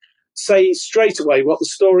actually say straight away what the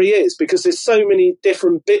story is, because there's so many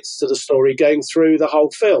different bits to the story going through the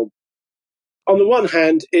whole film. On the one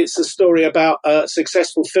hand, it's a story about a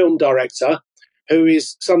successful film director who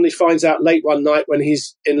suddenly finds out late one night when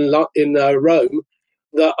he's in Rome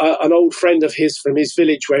that an old friend of his from his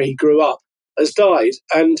village where he grew up has died,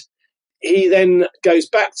 and he then goes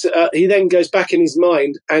back in his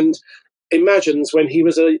mind and imagines when he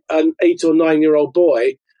was an 8 or 9 year old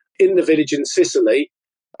boy in the village in Sicily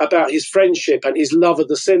about his friendship and his love of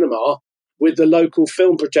the cinema with the local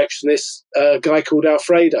film projectionist, guy called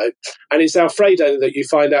Alfredo. And it's Alfredo that you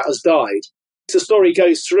find out has died. The story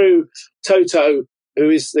goes through Toto, who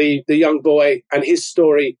is the young boy, and his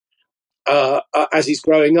story as he's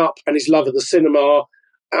growing up and his love of the cinema.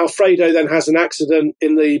 Alfredo then has an accident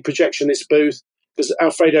in the projectionist booth, because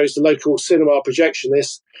Alfredo is the local cinema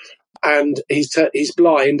projectionist, and he's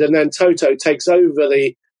blind. And then Toto takes over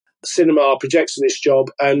the cinema projectionist job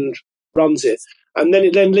and runs it. And then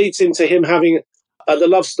it then leads into him having the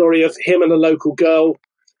love story of him and a local girl,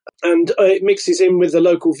 and it mixes in with the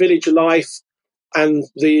local village life and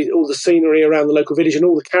all the scenery around the local village and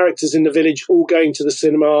all the characters in the village all going to the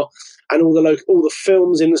cinema, and all the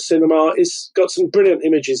films in the cinema. It's got some brilliant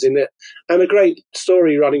images in it and a great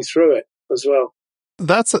story running through it as well.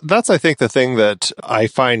 That's I think the thing that I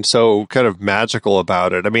find so kind of magical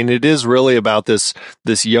about it. I mean, it is really about this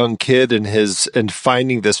young kid and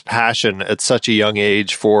finding this passion at such a young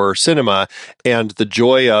age for cinema, and the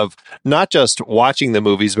joy of not just watching the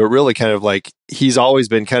movies, but really kind of like he's always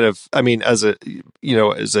been kind of, I mean, as a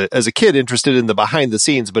kid interested in the behind the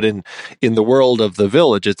scenes, but in the world of the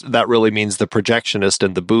village, that really means the projectionist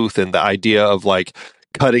and the booth and the idea of like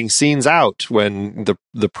cutting scenes out when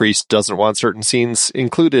the priest doesn't want certain scenes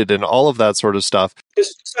included and all of that sort of stuff.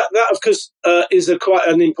 That of course, is quite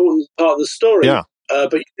an important part of the story. Yeah.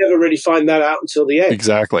 But you never really find that out until the end.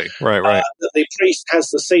 Exactly. Right. That the priest has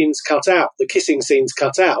the scenes cut out, the kissing scenes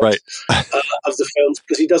cut out right. Of the films,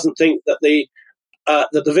 because he doesn't think that the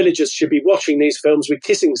villagers should be watching these films with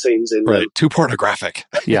kissing scenes in them. Right. Too pornographic.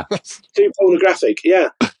 Yeah. Too pornographic, yeah.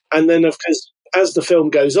 And then, of course, as the film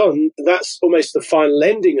goes on, that's almost the final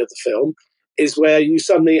ending of the film, is where you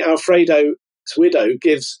suddenly, Alfredo's widow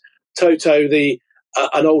gives Toto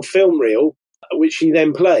an old film reel, which he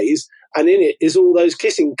then plays, and in it is all those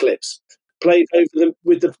kissing clips played over them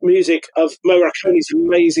with the music of Morricone's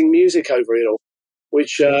amazing music over it all,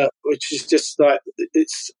 which is just like,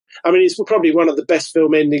 it's probably one of the best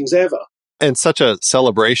film endings ever. And such a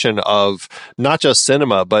celebration of not just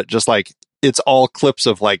cinema, but just like, it's all clips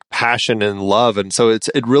of like passion and love. And so it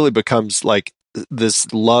really becomes like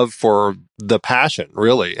this love for the passion,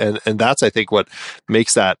 really. And that's, I think, what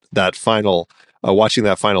makes that final, watching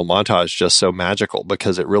that final montage just so magical,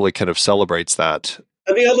 because it really kind of celebrates that.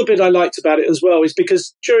 And the other bit I liked about it as well is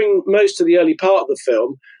because during most of the early part of the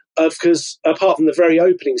film, because apart from the very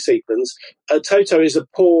opening sequence, Toto is a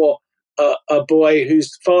poor a boy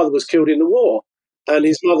whose father was killed in the war, and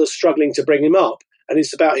his mother's struggling to bring him up. And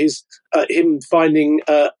it's about him finding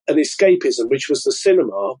an escapism, which was the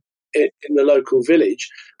cinema in the local village.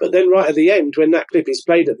 But then right at the end, when that clip is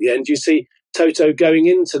played at the end, you see Toto going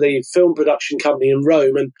into the film production company in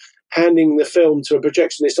Rome and handing the film to a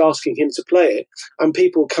projectionist, asking him to play it, and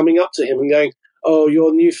people coming up to him and going, "Oh,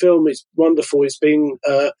 your new film is wonderful. It's been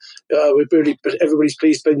everybody's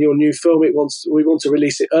pleased with your new film. We want to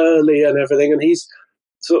release it early and everything." And he's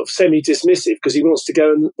sort of semi-dismissive because he wants to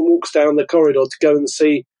go and walks down the corridor to go and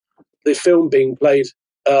see the film being played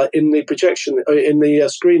in the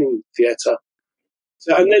screening theatre.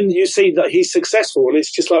 So, and then you see that he's successful, and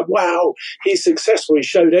it's just like, wow, he's successful. He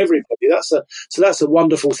showed everybody. That's a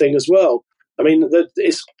wonderful thing as well. I mean,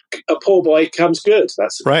 it's a poor boy comes good.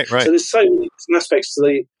 That's right. So there's so many aspects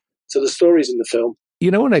to the stories in the film.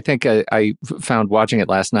 You know what I think I found watching it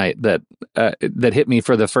last night that hit me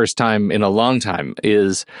for the first time in a long time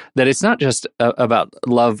is that it's not just about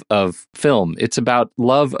love of film. It's about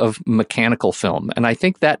love of mechanical film. And I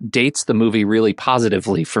think that dates the movie really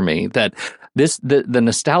positively for me, that the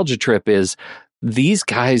nostalgia trip is these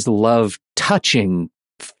guys love touching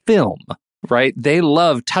film. Right? They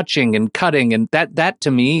love touching and cutting. And that to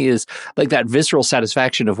me is like that visceral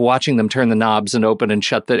satisfaction of watching them turn the knobs and open and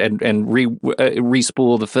shut and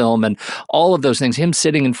re-spool the film and all of those things. Him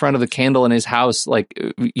sitting in front of the candle in his house, like,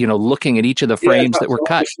 looking at each of the frames that were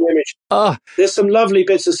cut. There's some lovely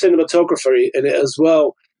bits of cinematography in it as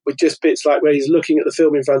well, with just bits like where he's looking at the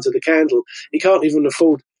film in front of the candle. He can't even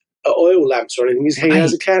afford oil lamps or anything. They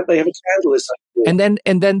have a candle. And then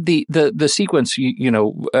the sequence,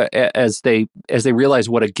 as they realize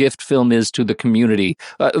what a gift film is to the community,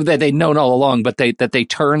 that they'd known all along, but they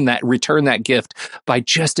return that gift by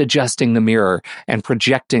just adjusting the mirror and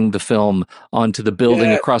projecting the film onto the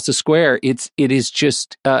building across the square. It is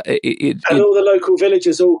just all the local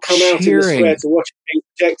villagers all come out in the square to watch it being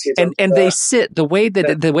projected. And they sit the way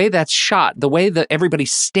that's shot, the way that everybody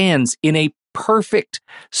stands in a perfect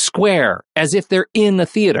square as if they're in a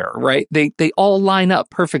theater, right? They all line up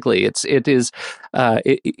perfectly.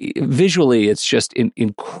 Visually it's just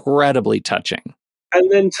incredibly touching.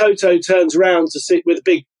 And then Toto turns around to sit with a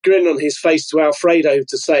big grin on his face to Alfredo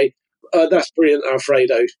to say, that's brilliant,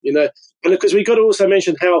 Alfredo, And of course we got to also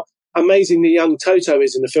mention how amazing the young Toto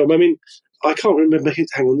is in the film. I mean, I can't remember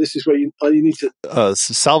hang on, this is where you need to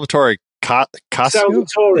Salvatore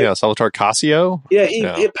Salvatore Cassio. Yeah, he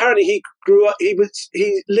apparently he grew up.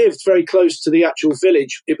 He lived very close to the actual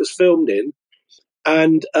village it was filmed in,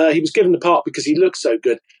 and he was given the part because he looked so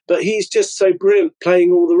good. But he's just so brilliant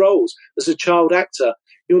playing all the roles as a child actor.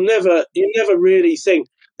 You never really think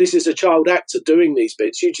this is a child actor doing these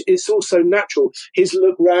bits. It's all so natural. His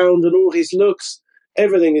look round and all his looks,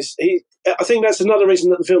 everything is. I think that's another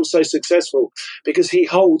reason that the film's so successful, because he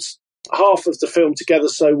holds half of the film together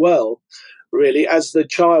so well, really, as the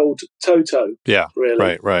child Toto. Yeah,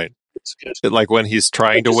 really. Right. It's good. Like when he's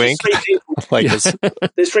trying to wink.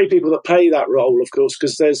 There's three people that play that role, of course,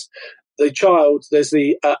 because there's the child, there's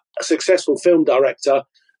the successful film director,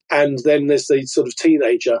 and then there's the sort of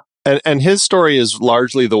teenager. And his story is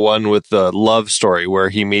largely the one with the love story where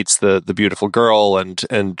he meets the beautiful girl and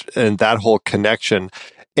that whole connection.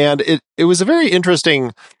 And it was a very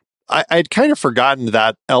interesting. I'd kind of forgotten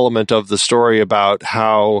that element of the story about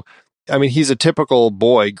how, I mean, he's a typical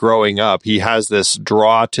boy growing up. He has this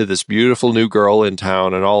draw to this beautiful new girl in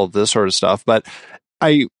town and all of this sort of stuff. But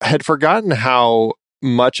I had forgotten how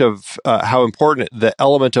much of how important the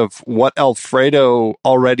element of what Alfredo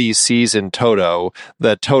already sees in Toto,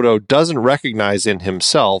 that Toto doesn't recognize in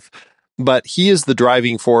himself. But he is the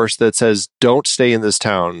driving force that says, don't stay in this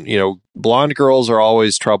town. Blonde girls are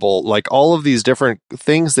always trouble. Like all of these different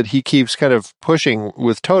things that he keeps kind of pushing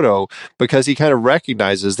with Toto, because he kind of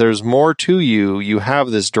recognizes there's more to you. You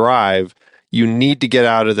have this drive. You need to get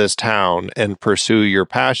out of this town and pursue your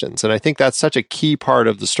passions. And I think that's such a key part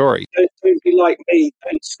of the story. Don't be like me.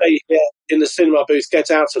 Don't stay here in the cinema booth.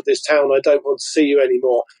 Get out of this town. I don't want to see you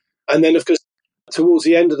anymore. And then, of course, towards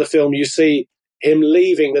the end of the film, you see him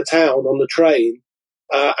leaving the town on the train,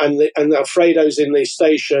 and Alfredo's in the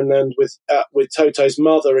station, and with Toto's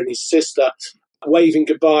mother and his sister waving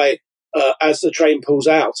goodbye as the train pulls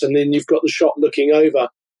out, and then you've got the shot looking over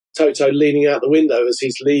Toto leaning out the window as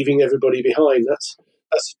he's leaving everybody behind. That's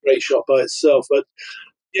a great shot by itself. But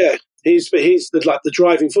yeah, he's the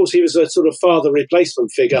driving force. He was a sort of father replacement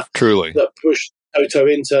figure, truly, that pushed Toto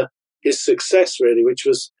into his success, really, which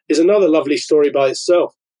is another lovely story by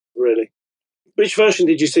itself, really. Which version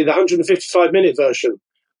did you see, the 155-minute version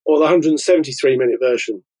or the 173-minute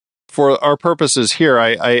version? For our purposes here,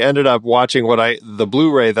 I ended up watching the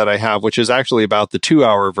Blu-ray that I have, which is actually about the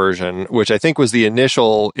 2-hour version, which I think was the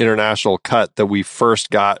initial international cut that we first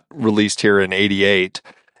got released here in '88.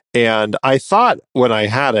 And I thought when I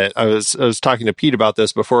had it, I was talking to Pete about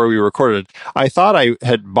this before we recorded, I thought I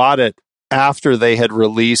had bought it after they had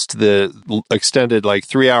released the extended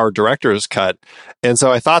 3-hour director's cut. And so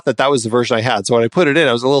I thought that was the version I had. So when I put it in,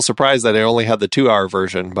 I was a little surprised that I only had the 2-hour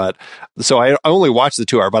version. But so I only watched the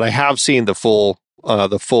 2-hour, but I have seen the full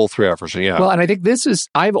 3-hour version. Yeah. Well, and I think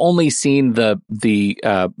I've only seen the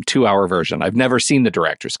 2-hour version. I've never seen the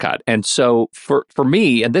director's cut. And so for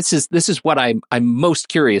me, and this is what I'm most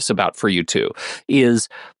curious about for you two, is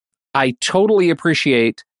I totally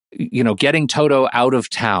appreciate getting Toto out of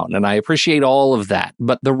town. And I appreciate all of that.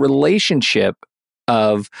 But the relationship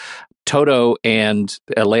of Toto and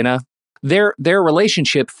Elena, their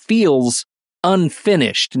relationship feels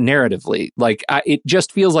unfinished narratively. Like it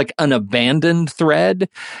just feels like an abandoned thread,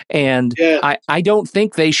 and I don't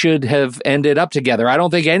think they should have ended up together. I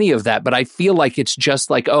don't think any of that, but I feel like it's just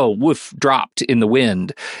like, oh, woof, dropped in the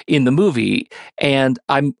wind in the movie. And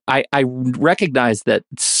I recognize that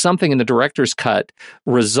something in the director's cut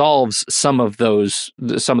resolves some of those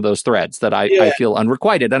threads that I feel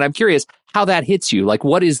unrequited, and I'm curious how that hits you. Like,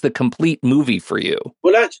 what is the complete movie for you?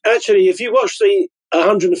 Well, actually, if you watch the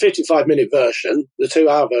 155-minute version, the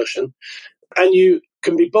 2-hour version, and you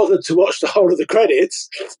can be bothered to watch the whole of the credits,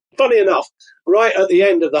 funny enough, right at the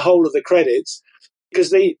end of the whole of the credits,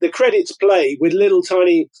 because the credits play with little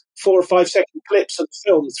tiny 4 or 5 second clips of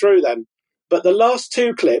film through them. But the last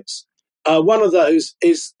 2 clips, one of those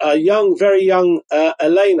is a very young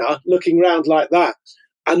Elena looking round like that.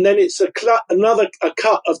 And then it's a cut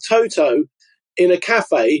of Toto in a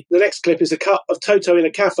cafe. The next clip is a cut of Toto in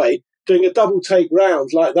a cafe doing a double take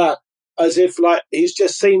round like that, as if like he's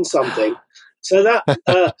just seen something. So that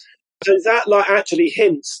like actually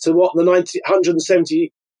hints to what the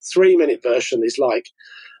 173-minute version is like.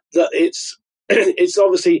 That it's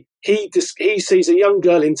obviously he sees a young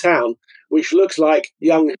girl in town which looks like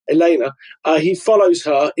young Elena. He follows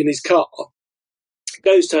her in his car,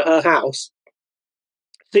 goes to her house,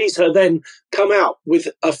 sees her then come out with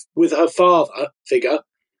her father figure,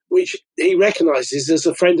 which he recognises as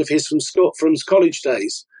a friend of his from college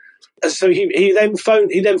days. And so he then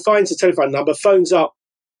finds the telephone number, phones up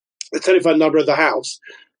the telephone number of the house,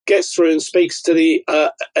 gets through and speaks to the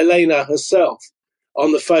Elena herself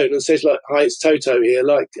on the phone and says, "Look, hi, it's Toto here."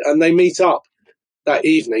 And they meet up that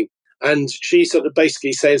evening, and she sort of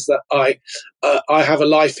basically says that I have a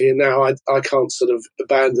life here now. I can't sort of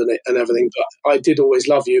abandon it and everything, but I did always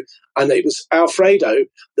love you, and it was Alfredo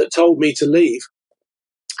that told me to leave.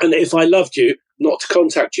 And if I loved you, not to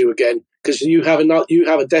contact you again, because you have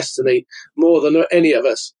a destiny more than any of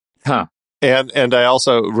us. Huh. And I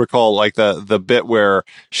also recall like the bit where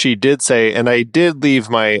she did say, and I did leave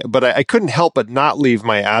but I couldn't help but not leave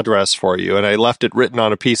my address for you, and I left it written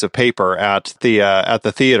on a piece of paper at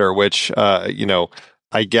the theater, which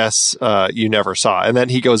I guess you never saw. And then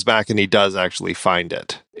he goes back and he does actually find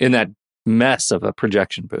it in that mess of a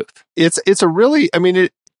projection booth. It's a really, I mean,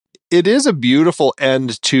 it is a beautiful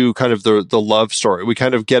end to kind of the love story. We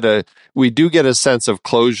kind of get a sense of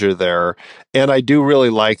closure there. And I do really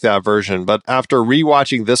like that version. But after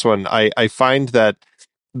rewatching this one, I find that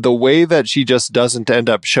the way that she just doesn't end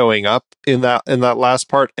up showing up in that last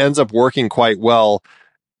part ends up working quite well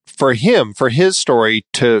for him, for his story,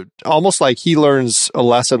 to almost like he learns a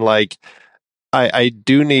lesson like, I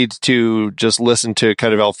do need to just listen to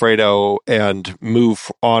kind of Alfredo and move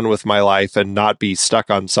on with my life and not be stuck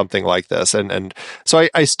on something like this. And so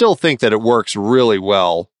I still think that it works really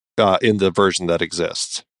well in the version that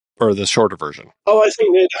exists, or the shorter version. Oh, I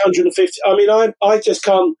think the 150. I mean, I just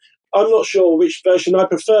can't. I'm not sure which version I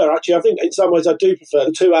prefer. Actually, I think in some ways I do prefer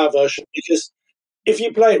the 2-hour version, because if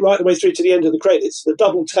you play it right the way through to the end of the credits, the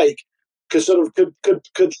double take could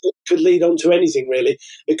lead on to anything really.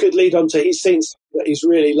 It could lead on to he's seen something that he's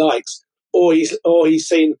really likes, or he's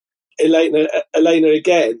seen Elena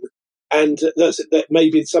again, and that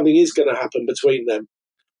maybe something is going to happen between them.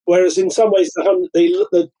 Whereas in some ways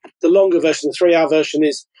the longer version, the 3-hour version,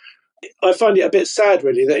 is, I find it a bit sad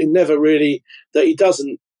really that he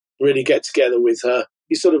doesn't really get together with her.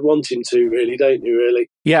 You sort of want him to, really, don't you? Really?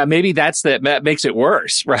 Yeah, maybe that makes it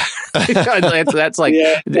worse, right? that's like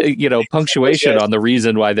punctuation on the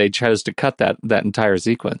reason why they chose to cut that entire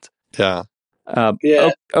sequence. Yeah.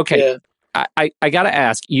 Okay. Yeah. I got to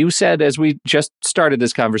ask. You said, as we just started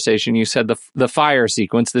this conversation, you said the fire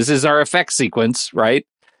sequence. This is our effects sequence, right?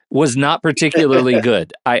 Was not particularly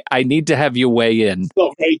good. I need to have you weigh in. It's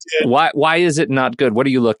not very good. Why is it not good? What are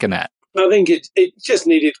you looking at? I think it just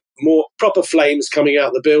needed more proper flames coming out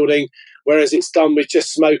of the building, whereas it's done with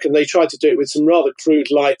just smoke, and they tried to do it with some rather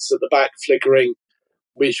crude lights at the back flickering,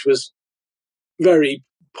 which was very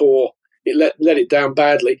poor. It let it down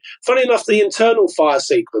badly. Funny enough, the internal fire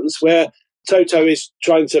sequence where Toto is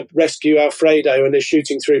trying to rescue Alfredo and is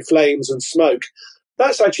shooting through flames and smoke,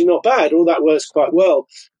 that's actually not bad. All that works quite well.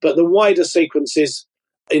 But the wider sequences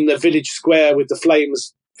in the village square with the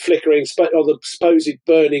flames flickering, or the supposed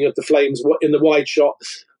burning of the flames in the wide shot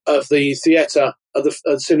of the theatre, of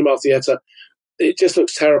the cinema theatre, it just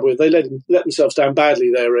looks terrible. They let themselves down badly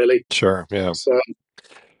there, really. Sure, yeah. So,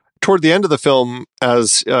 toward the end of the film,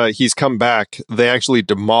 as he's come back, they actually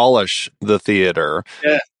demolish the theater.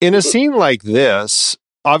 Yeah. In a scene like this,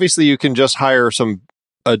 obviously you can just hire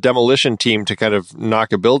a demolition team to kind of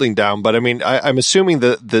knock a building down. But I mean, I'm assuming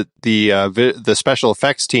that the special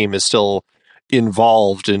effects team is still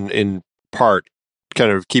involved in part,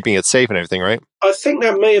 kind of keeping it safe and everything, right? I think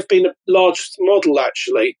that may have been a large model,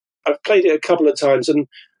 actually. I've played it a couple of times and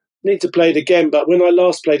need to play it again, but when I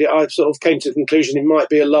last played it, I sort of came to the conclusion it might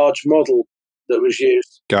be a large model that was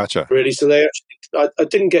used. Gotcha. Really, so they actually, I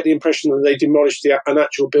didn't get the impression that they demolished an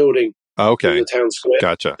actual building in the town square.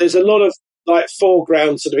 Gotcha. There's a lot of like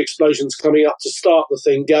foreground sort of explosions coming up to start the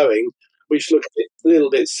thing going, which look a little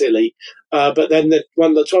bit silly. But then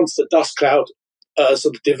once the dust cloud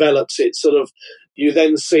sort of develops, it sort of, you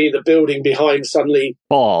then see the building behind suddenly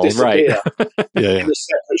disappear in a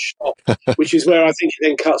separate shot, which is where I think it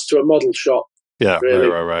then cuts to a model shot. Yeah, really.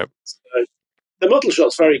 Right. So, the model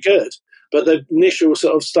shot's very good, but the initial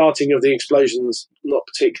sort of starting of the explosion's not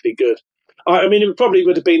particularly good. I mean, it probably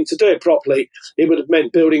would have been, to do it properly, it would have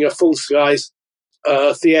meant building a full-size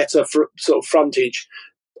theatre sort of frontage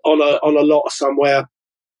on a lot somewhere,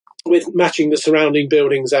 with matching the surrounding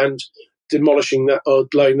buildings and demolishing that or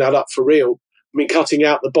blowing that up for real. I mean, cutting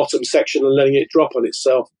out the bottom section and letting it drop on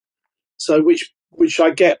itself. So, which I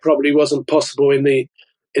get probably wasn't possible in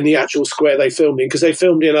the actual square they filmed in, because they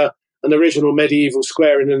filmed in an original medieval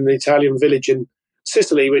square in an Italian village in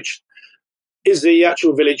Sicily, which is the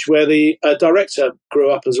actual village where the director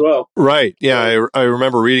grew up as well. Right. Yeah, I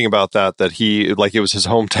remember reading about that he, like, it was his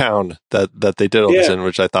hometown that they did all this in,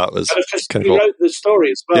 which I thought was kind of cool. He wrote the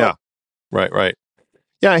story as well. Yeah. Right.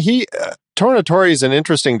 Yeah, Tornatore is an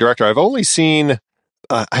interesting director. I've only seen,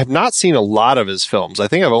 I have not seen a lot of his films. I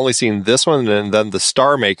think I've only seen this one and then The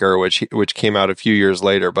Star Maker, which came out a few years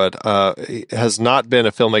later, but has not been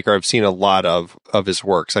a filmmaker I've seen a lot of his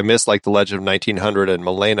works. I miss like The Legend of 1900 and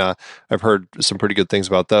Milena. I've heard some pretty good things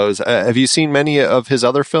about those. Have you seen many of his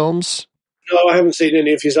other films? No, I haven't seen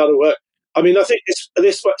any of his other work. I mean, I think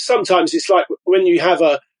this sometimes it's like when you have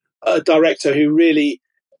a director who really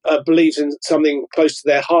believes in something close to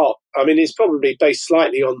their heart. I mean, it's probably based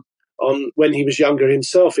slightly on when he was younger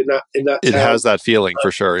himself in that it town. Has that feeling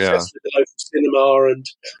for sure. Yeah, with the local cinema and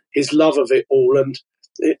his love of it all. And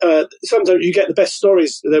sometimes you get the best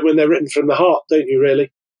stories when they're written from the heart, don't you?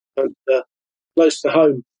 Really, and close to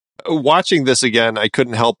home. Watching this again, I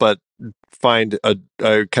couldn't help but find a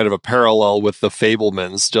kind of a parallel with The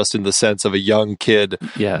Fabelmans, just in the sense of a young kid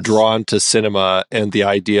drawn to cinema and the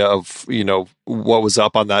idea of, what was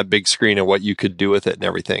up on that big screen and what you could do with it and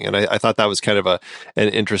everything. And I thought that was kind of an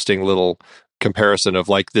interesting little comparison of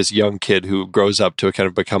like this young kid who grows up to kind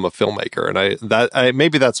of become a filmmaker. And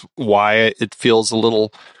maybe that's why it feels a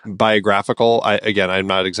little biographical. I'm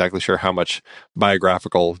not exactly sure how much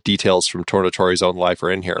biographical details from Tornatore's own life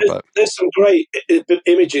are in here, but there's some great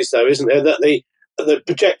images though, isn't there? That the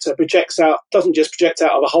projector projects out, doesn't just project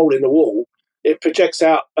out of a hole in the wall. It projects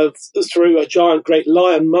out through a giant, great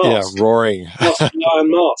lion mask. Yeah, roaring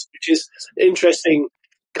lion mask, which is interesting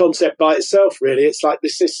concept by itself, really. It's like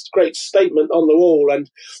this great statement on the wall,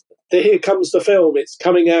 and here comes the film. It's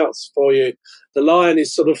coming out for you. The lion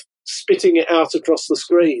is sort of spitting it out across the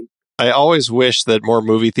screen. I always wish that more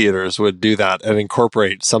movie theaters would do that and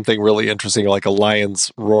incorporate something really interesting, like a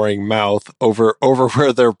lion's roaring mouth over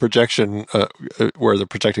where they're projecting from.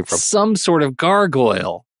 Some sort of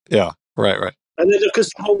gargoyle. Yeah, right. And then, because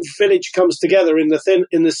the whole village comes together in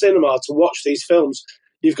the cinema to watch these films,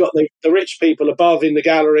 you've got the rich people above in the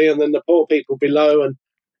gallery, and then the poor people below, and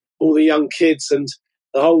all the young kids, and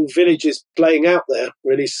the whole village is playing out there.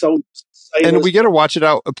 Really, and we get to watch it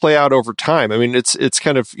play out over time. I mean, it's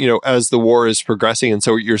kind of, as the war is progressing, and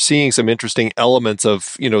so you're seeing some interesting elements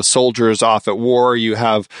of, soldiers off at war. You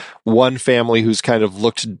have one family who's kind of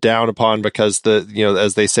looked down upon because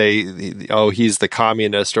as they say, he's the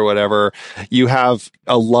communist or whatever. You have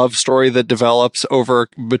a love story that develops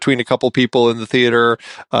between a couple people in the theater.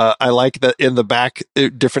 I like that in the back,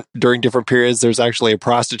 during different periods, there's actually a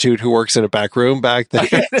prostitute who works in a back room back there.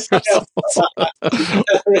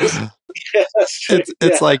 Yeah, that's true.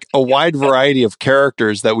 It's like a wide variety of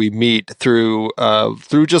characters that we meet through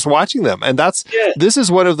just watching them, and this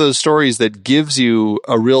is one of those stories that gives you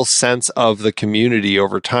a real sense of the community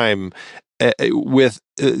over time.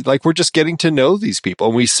 Like, we're just getting to know these people,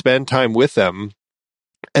 and we spend time with them,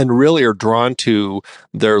 and really are drawn to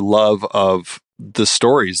their love of the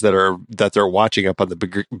stories that they're watching up on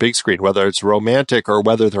the big screen, whether it's romantic or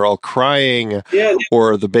whether they're all crying,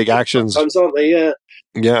 or the big actions. Sometimes, aren't they?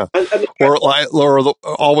 Yeah. Or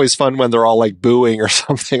always fun when they're all like booing or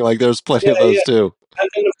something. Like, there's plenty of those too. And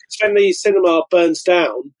when the cinema burns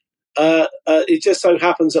down, it just so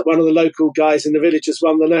happens that one of the local guys in the village has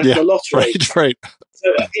won the national lottery. Right.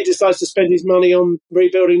 So he decides to spend his money on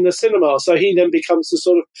rebuilding the cinema. So he then becomes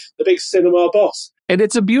the big cinema boss. And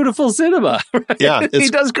it's a beautiful cinema. Right? Yeah, he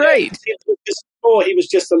does great. before he was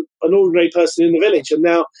just an ordinary person in the village, and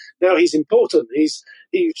now he's important.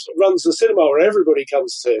 He runs the cinema where everybody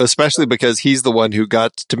comes to. Especially because he's the one who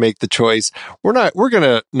got to make the choice. We're going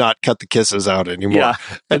to not cut the kisses out anymore. Yeah.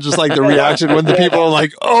 And just like the reaction when the people are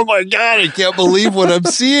like, oh my God, I can't believe what I'm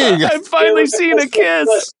seeing. I've finally seen a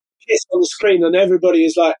kiss. Kiss on the screen, and everybody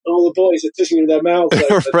is like, all the boys are kissing with their mouths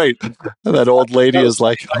open. Right. And that old lady is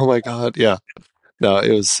like, oh my God. Yeah. No,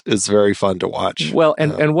 it's very fun to watch. Well,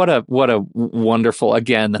 and what a wonderful,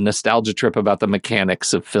 again, the nostalgia trip about the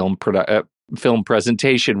mechanics of film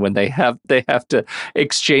presentation when they have to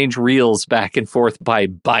exchange reels back and forth by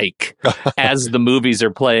bike as the movies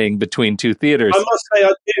are playing between two theaters. I must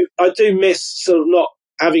say, I do miss sort of not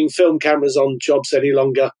having film cameras on jobs any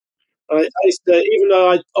longer. I used to, even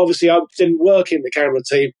though I didn't work in the camera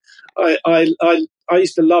team, I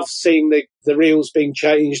used to love seeing the reels being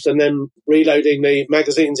changed and then reloading the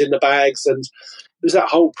magazines in the bags, and it was that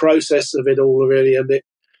whole process of it all, really. And the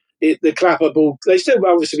clapperboard, we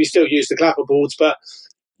still use the clapperboards, but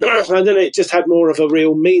I don't know, it just had more of a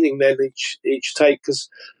real meaning then each take, because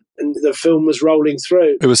the film was rolling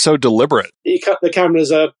through. It was so deliberate. You cut the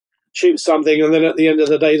cameras up, shoot something, and then at the end of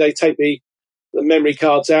the day, they take the memory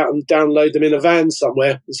cards out and download them in a van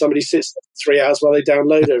somewhere, and somebody sits there for 3 hours while they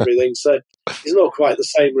download everything. So it's not quite the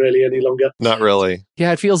same really any longer. Not really.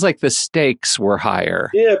 Yeah, it feels like the stakes were higher.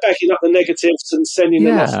 Yeah, backing up the negatives and sending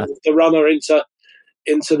them off the runner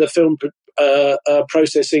into the film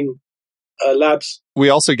processing labs. We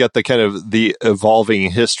also get the kind of the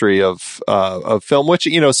evolving history of film, which,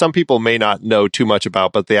 some people may not know too much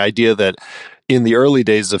about, but the idea that in the early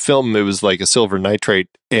days of film, it was like a silver nitrate,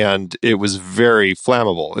 and it was very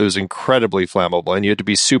flammable. It was incredibly flammable, and you had to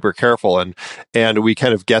be super careful. And we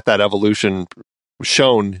kind of get that evolution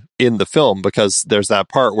shown in the film, because there's that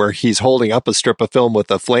part where he's holding up a strip of film with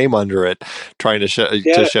a flame under it, trying to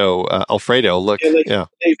show Alfredo, look. Believe it,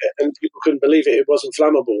 and people couldn't believe it. It wasn't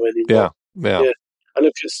flammable anymore. Yeah. And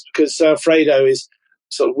because Alfredo is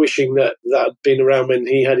sort of wishing that had been around when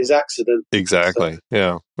he had his accident. Exactly.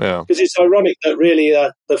 So, yeah. Because it's ironic that really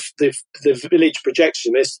the village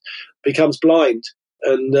projectionist becomes blind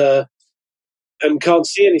and can't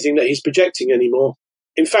see anything that he's projecting anymore.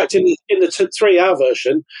 In fact, in the 3-hour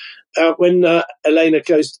version, when Elena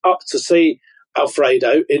goes up to see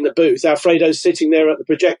Alfredo in the booth, Alfredo's sitting there at the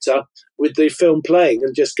projector with the film playing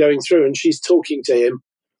and just going through, and she's talking to him,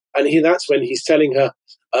 and that's when he's telling her,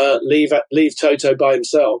 leave Toto by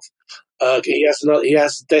himself. He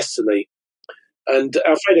has destiny, and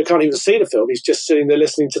Alfredo can't even see the film. He's just sitting there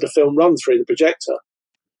listening to the film run through the projector.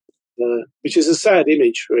 Which is a sad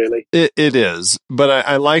image, really. It is, but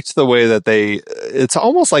I liked the way that it's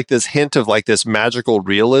almost like this hint of like this magical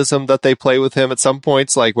realism that they play with him at some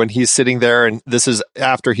points, like when he's sitting there, and this is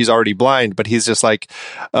after he's already blind, but he's just like,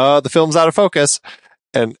 the film's out of focus.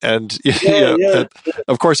 And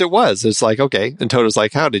of course it was. It's like, okay. And Toto's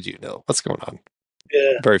like, how did you know? What's going on?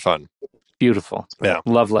 Yeah. Very fun. Beautiful. Yeah.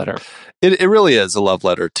 Love letter. It really is a love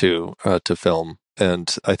letter to film.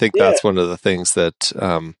 And I think that's one of the things that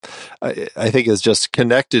I think has just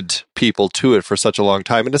connected people to it for such a long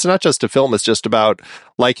time. And it's not just a film. It's just about,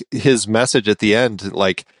 like, his message at the end,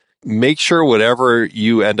 like, make sure whatever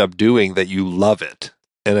you end up doing that you love it.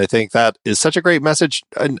 And I think that is such a great message.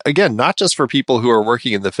 And again, not just for people who are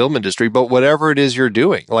working in the film industry, but whatever it is you're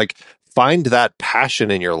doing, like, find that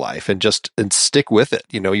passion in your life and stick with it.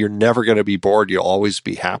 You're never going to be bored. You'll always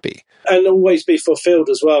be happy. And always be fulfilled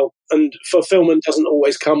as well. And fulfillment doesn't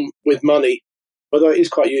always come with money, although it is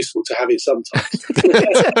quite useful to have it sometimes.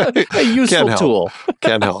 A useful tool.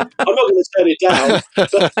 Can't help. I'm not going to turn it down.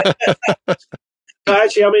 But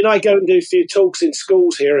actually, I go and do a few talks in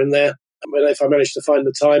schools here and there, if I manage to find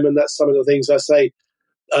the time. And that's some of the things I say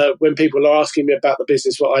when people are asking me about the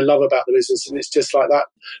business, what I love about the business. And it's just like that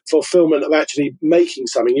fulfillment of actually making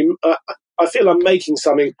something. I feel I'm making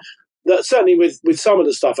something that certainly with some of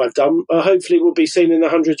the stuff I've done, hopefully will be seen in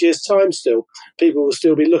 100 years' time still. People will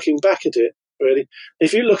still be looking back at it, really.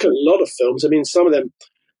 If you look at a lot of films, some of them,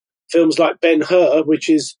 films like Ben-Hur, which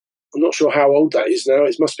is, I'm not sure how old that is now.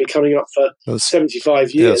 It must be coming up for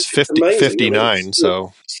 75 years. Yes, 59,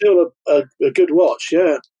 so. Still a good watch,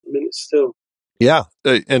 yeah. It's still. Yeah,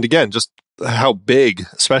 and again, just how big,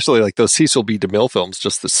 especially like those Cecil B. DeMille films,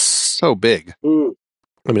 just so big. Mm.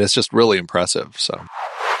 It's just really impressive, so.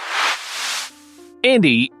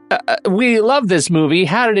 Andy, we love this movie.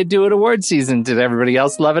 How did it do at award season? Did everybody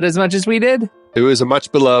else love it as much as we did? It was a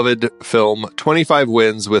much beloved film, 25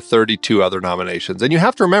 wins with 32 other nominations. And you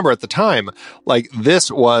have to remember at the time, like,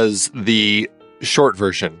 this was the short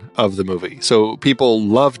version of the movie. So people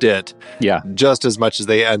loved it just as much as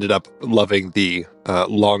they ended up loving the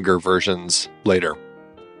longer versions later.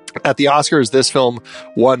 At the Oscars, this film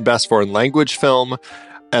won Best Foreign Language Film.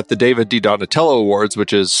 At the David Di Donatello Awards,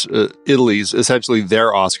 which is Italy's, essentially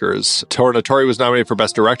their Oscars, Tornatore was nominated for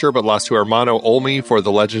Best Director, but lost to Ermanno Olmi for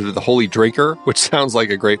The Legend of the Holy Drinker, which sounds like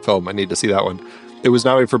a great film. I need to see that one. It was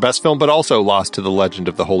nominated for Best Film, but also lost to The Legend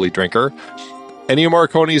of the Holy Drinker. Ennio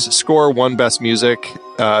Morricone's score won Best Music.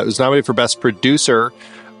 It was nominated for Best Producer,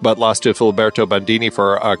 but lost to Filiberto Bandini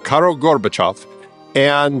for Caro Gorbachev.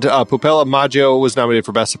 And Pupella Maggio was nominated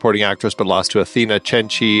for Best Supporting Actress, but lost to Athena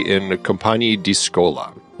Cenci in Compagni di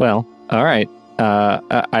Scuola. Well, all right.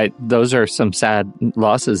 Those are some sad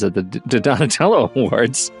losses at the Donatello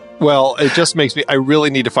Awards. Well, it just makes me... I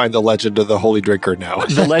really need to find The Legend of the Holy Drinker now.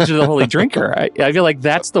 The Legend of the Holy Drinker. I feel like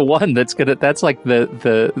that's the one that's gonna... That's like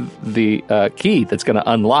the key that's going to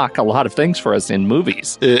unlock a lot of things for us in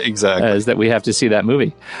movies. Exactly. Is that we have to see that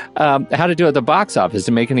movie. How to do at the box office?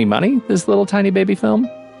 To make any money, this little tiny baby film?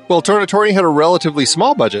 Well, Tornatore had a relatively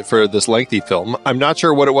small budget for this lengthy film. I'm not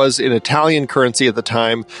sure what it was in Italian currency at the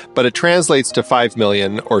time, but it translates to $5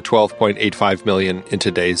 million or $12.85 million in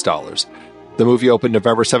today's dollars. The movie opened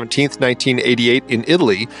November 17th, 1988 in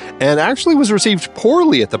Italy, and actually was received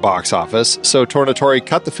poorly at the box office, so Tornatore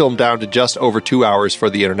cut the film down to just over 2 hours for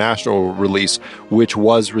the international release, which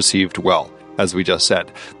was received well, as we just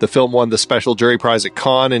said. The film won the Special Jury Prize at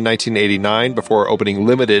Cannes in 1989 before opening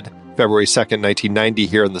limited February 2nd, 1990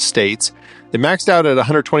 here in the States. It maxed out at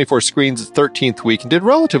 124 screens its 13th week and did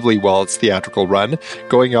relatively well its theatrical run,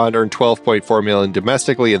 going on to earn $12.4 million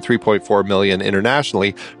domestically and $3.4 million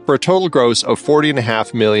internationally, for a total gross of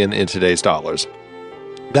 $40.5 million in today's dollars.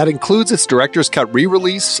 That includes its director's cut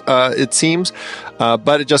re-release, it seems,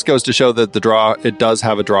 but it just goes to show that it does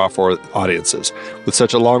have a draw for audiences. With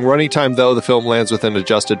such a long running time, though, the film lands with an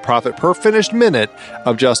adjusted profit per finished minute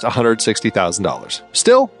of just $160,000.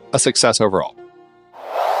 Still, a success overall.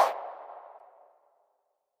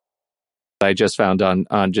 I just found on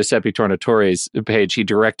Giuseppe Tornatore's page, he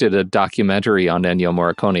directed a documentary on Ennio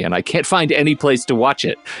Morricone, and I can't find any place to watch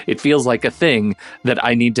it. It feels like a thing that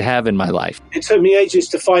I need to have in my life. It took me ages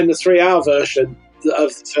to find the 3-hour version of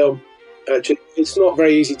the film. It's not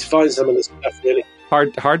very easy to find some of this stuff, really.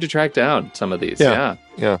 Hard to track down some of these. Yeah.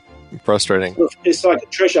 Frustrating. It's like a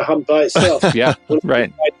treasure hunt by itself. Yeah,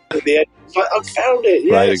 right. It's like, I found it.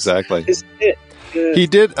 Yes. Right, exactly. It's it. Yeah. He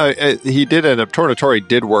did end up, Tornatore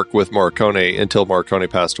did work with Morricone until Morricone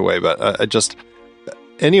passed away, but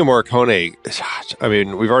Ennio Morricone, I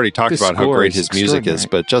mean, we've already talked about how great his music is,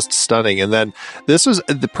 but just stunning. And then this was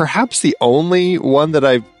perhaps the only one that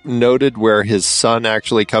I've noted where his son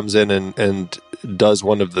actually comes in and does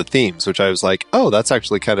one of the themes, which I was like, oh, that's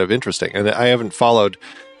actually kind of interesting. And I haven't followed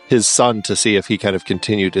his son to see if he kind of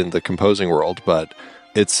continued in the composing world, but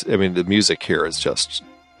the music here is just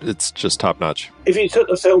top notch. If you took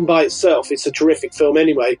the film by itself, it's a terrific film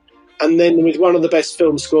anyway. And then with one of the best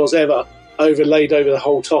film scores ever overlaid over the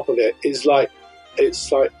whole top of it, it's like,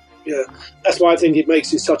 yeah. That's why I think it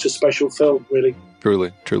makes it such a special film, really.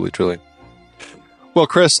 Truly. Well,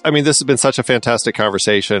 Chris, I mean, this has been such a fantastic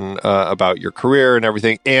conversation about your career and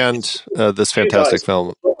everything, and this fantastic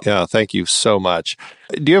film. Yeah, thank you so much.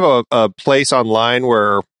 Do you have a place online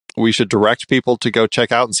where we should direct people to go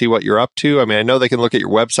check out and see what you're up to? I mean, I know they can look at your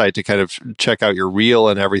website to kind of check out your reel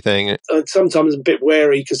and everything. Sometimes I'm a bit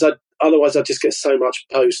wary because otherwise I just get so much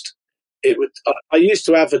post. I used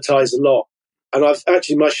to advertise a lot, and I've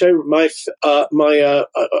actually my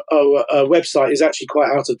website is actually quite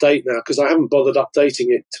out of date now because I haven't bothered updating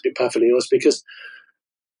it, to be perfectly honest, because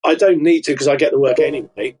I don't need to because I get the work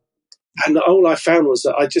anyway. And all I found was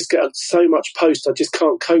that I just get so much post, I just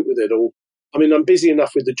can't cope with it all. I mean, I'm busy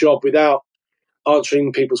enough with the job without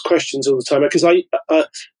answering people's questions all the time. Because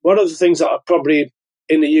one of the things that I probably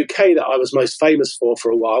in the UK that I was most famous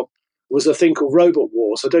for a while was a thing called Robot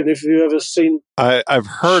Wars. I don't know if you've ever seen. I've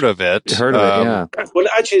heard of it. Yeah. Well,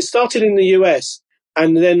 actually, it started in the US,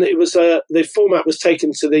 and then it was the format was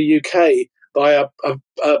taken to the UK by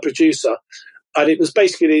a producer, and it was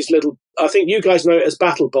basically these little. I think you guys know it as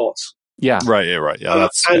battle bots. Yeah. Right. Yeah.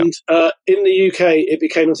 In the UK, it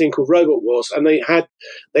became a thing called Robot Wars, and they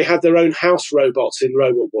had their own house robots in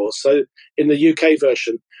Robot Wars. So in the UK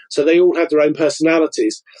version, so they all had their own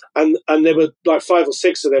personalities, and there were like 5 or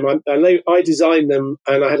 6 of them, and I designed them,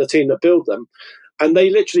 and I had a team that built them, and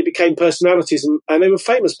they literally became personalities, and they were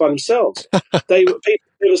famous by themselves.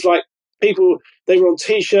 It was like people. They were on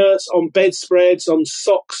T-shirts, on bedspreads, on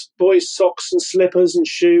socks, boys' socks and slippers and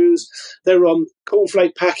shoes. They were on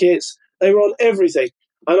cornflake packets. They were on everything.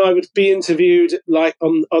 I would be interviewed like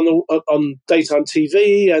on daytime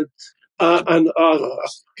TV and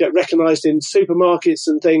get recognised in supermarkets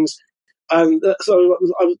and things. And so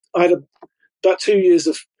I had about 2 years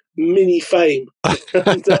of mini fame.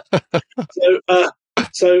 And,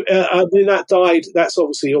 when that died, that's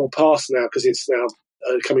obviously all past now because it's now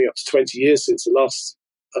coming up to 20 years since the last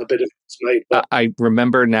bit of it was made. But I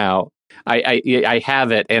remember now. I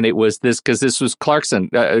have it, and it was this because this was Clarkson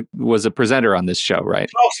was a presenter on this show, right?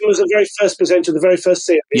 Clarkson was the very first presenter, the very first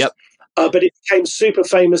series. Yep. But it became super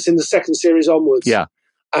famous in the second series onwards. Yeah.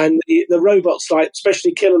 And the robots, like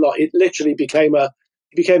especially Kill-A-Lot, it literally became a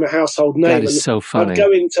household name. That is so funny. I'd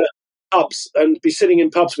go into pubs and be sitting in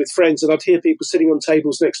pubs with friends, and I'd hear people sitting on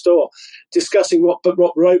tables next door discussing what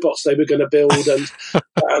robots they were going to build, and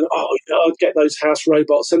I'd get those house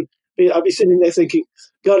robots, and I'd be sitting there thinking,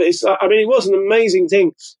 God, it was an amazing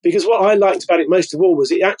thing, because what I liked about it most of all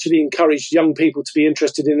was it actually encouraged young people to be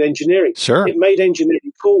interested in engineering. Sure. It made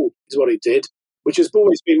engineering cool, is what it did, which has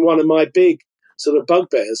always been one of my big sort of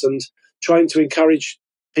bugbears, and trying to encourage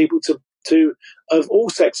people to of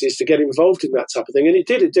all sexes to get involved in that type of thing. And it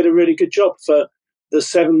did a really good job for the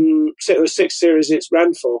 6 series it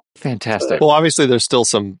ran for. Fantastic. Well, obviously there's still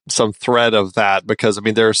some thread of that, because I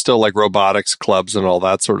mean there are still like robotics clubs and all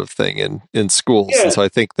that sort of thing in schools. Yeah. And so I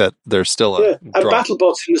think that there's still a and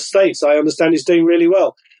BattleBots in the States, I understand, is doing really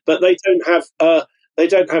well, but they don't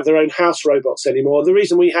have their own house robots anymore. The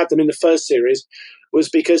reason we had them in the first series was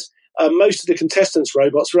because most of the contestants'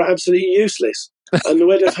 robots were absolutely useless. And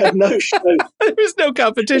we'd have had no show. There was no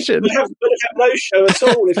competition. We'd have had no show at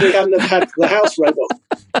all if we hadn't have had the house robots.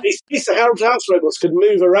 These house robots could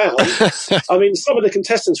move around. I mean, some of the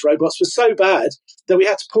contestants' robots were so bad that we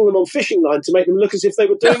had to pull them on fishing line to make them look as if they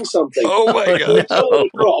were doing something. Oh my God! Pull them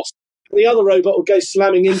across, and the other robot would go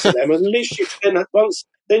slamming into them. And at least you can have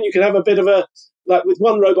a bit of a, like with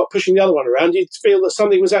one robot pushing the other one around, you'd feel that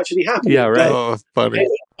something was actually happening. Yeah, right. Oh, funny.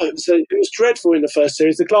 So it was dreadful in the first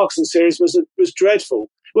series. The Clarkson series was dreadful. It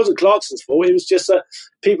wasn't Clarkson's fault. It was just that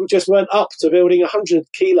people just weren't up to building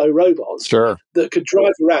 100-kilo robots that could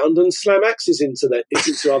drive around and slam axes into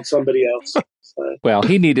somebody else. So. Well,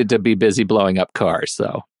 he needed to be busy blowing up cars,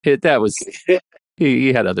 though. He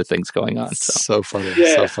had other things going on. So funny.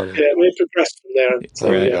 Yeah, so funny. Yeah, we progressed from there.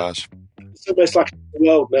 Oh my gosh. It's almost like the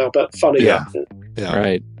world now, but funny. Yeah.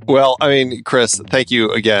 Right. Well, I mean, Chris, thank you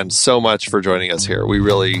again so much for joining us here. We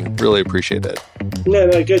really, really appreciate it. No,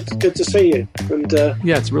 good to see you. And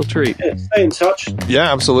it's a real treat. Yeah, stay in touch.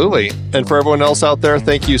 Yeah, absolutely. And for everyone else out there,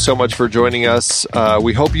 thank you so much for joining us.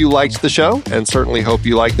 We hope you liked the show, and certainly hope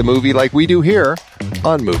you like the movie like we do here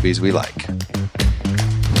on Movies We Like.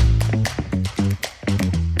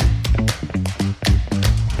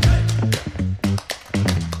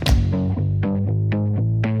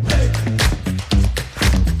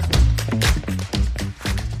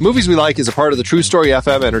 Movies We Like is a part of the True Story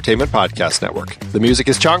FM Entertainment Podcast Network. The music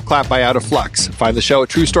is Chonk Clap by Out of Flux. Find the show at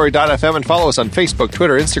truestory.fm and follow us on Facebook,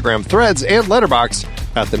 Twitter, Instagram, Threads, and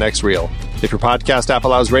Letterboxd at The Next Reel. If your podcast app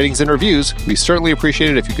allows ratings and reviews, we certainly appreciate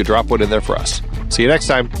it if you could drop one in there for us. See you next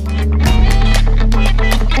time.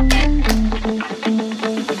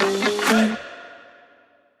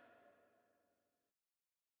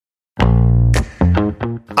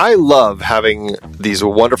 I love having these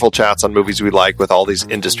wonderful chats on Movies We Like with all these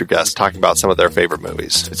industry guests talking about some of their favorite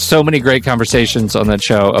movies. So many great conversations on that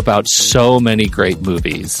show about so many great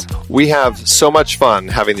movies. We have so much fun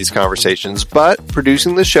having these conversations, but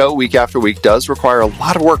producing the show week after week does require a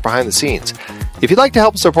lot of work behind the scenes. If you'd like to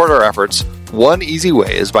help support our efforts, one easy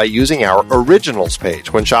way is by using our Originals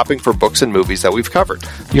page when shopping for books and movies that we've covered.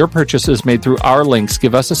 Your purchases made through our links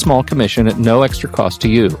give us a small commission at no extra cost to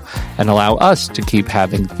you and allow us to keep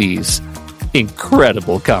having these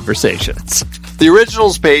incredible conversations. The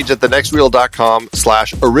Originals page at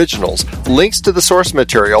thenextreel.com/originals links to the source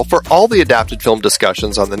material for all the adapted film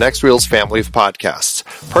discussions on the Next Reel's family of podcasts.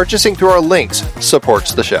 Purchasing through our links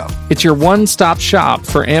supports the show. It's your one-stop shop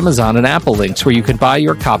for Amazon and Apple links where you can buy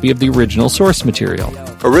your copy of the original source material.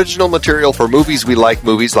 Original material for movies like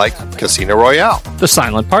Casino Royale, The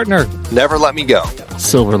Silent Partner, Never Let Me Go,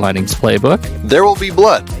 Silver Linings Playbook, There Will Be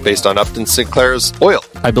Blood, based on Upton Sinclair's Oil.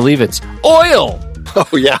 I believe it's Oil!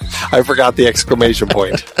 Oh yeah, I forgot the exclamation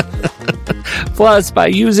point. Plus, by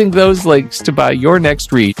using those links to buy your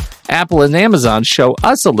next read, Apple and Amazon show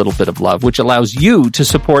us a little bit of love, which allows you to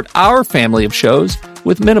support our family of shows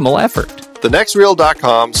with minimal effort.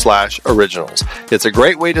 thenextreel.com/originals. It's a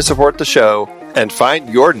great way to support the show and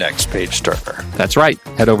find your next page turner. That's right.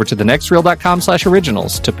 Head over to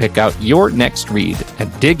thenextreel.com/originals to pick out your next read and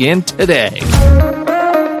dig in today.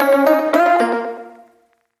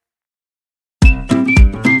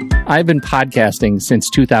 I've been podcasting since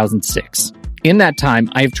 2006. In that time,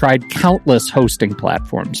 I've tried countless hosting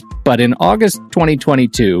platforms, but in August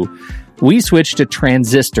 2022, we switched to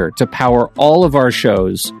Transistor to power all of our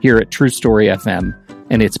shows here at True Story FM,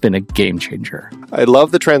 and it's been a game changer. I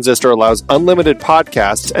love the Transistor allows unlimited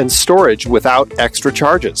podcasts and storage without extra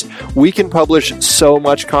charges. We can publish so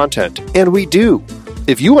much content, and we do.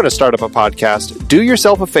 If you want to start up a podcast, do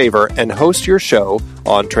yourself a favor and host your show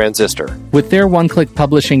on Transistor. With their one-click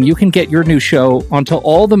publishing, you can get your new show onto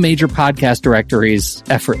all the major podcast directories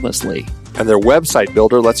effortlessly. And their website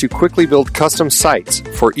builder lets you quickly build custom sites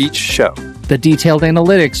for each show. The detailed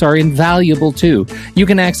analytics are invaluable too. You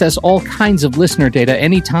can access all kinds of listener data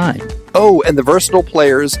anytime. Oh, and the versatile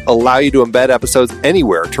players allow you to embed episodes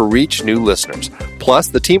anywhere to reach new listeners. Plus,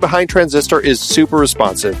 the team behind Transistor is super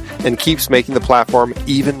responsive and keeps making the platform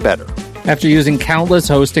even better. After using countless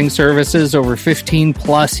hosting services over 15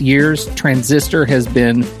 plus years, Transistor has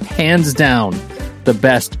been, hands down, the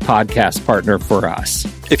best podcast partner for us.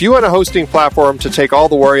 If you want a hosting platform to take all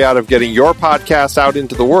the worry out of getting your podcast out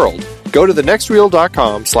into the world, go to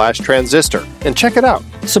thenextreel.com/transistor and check it out.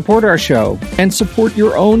 Support our show and support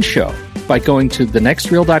your own show by going to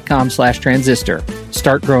thenextreel.com/transistor.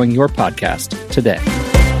 Start growing your podcast today.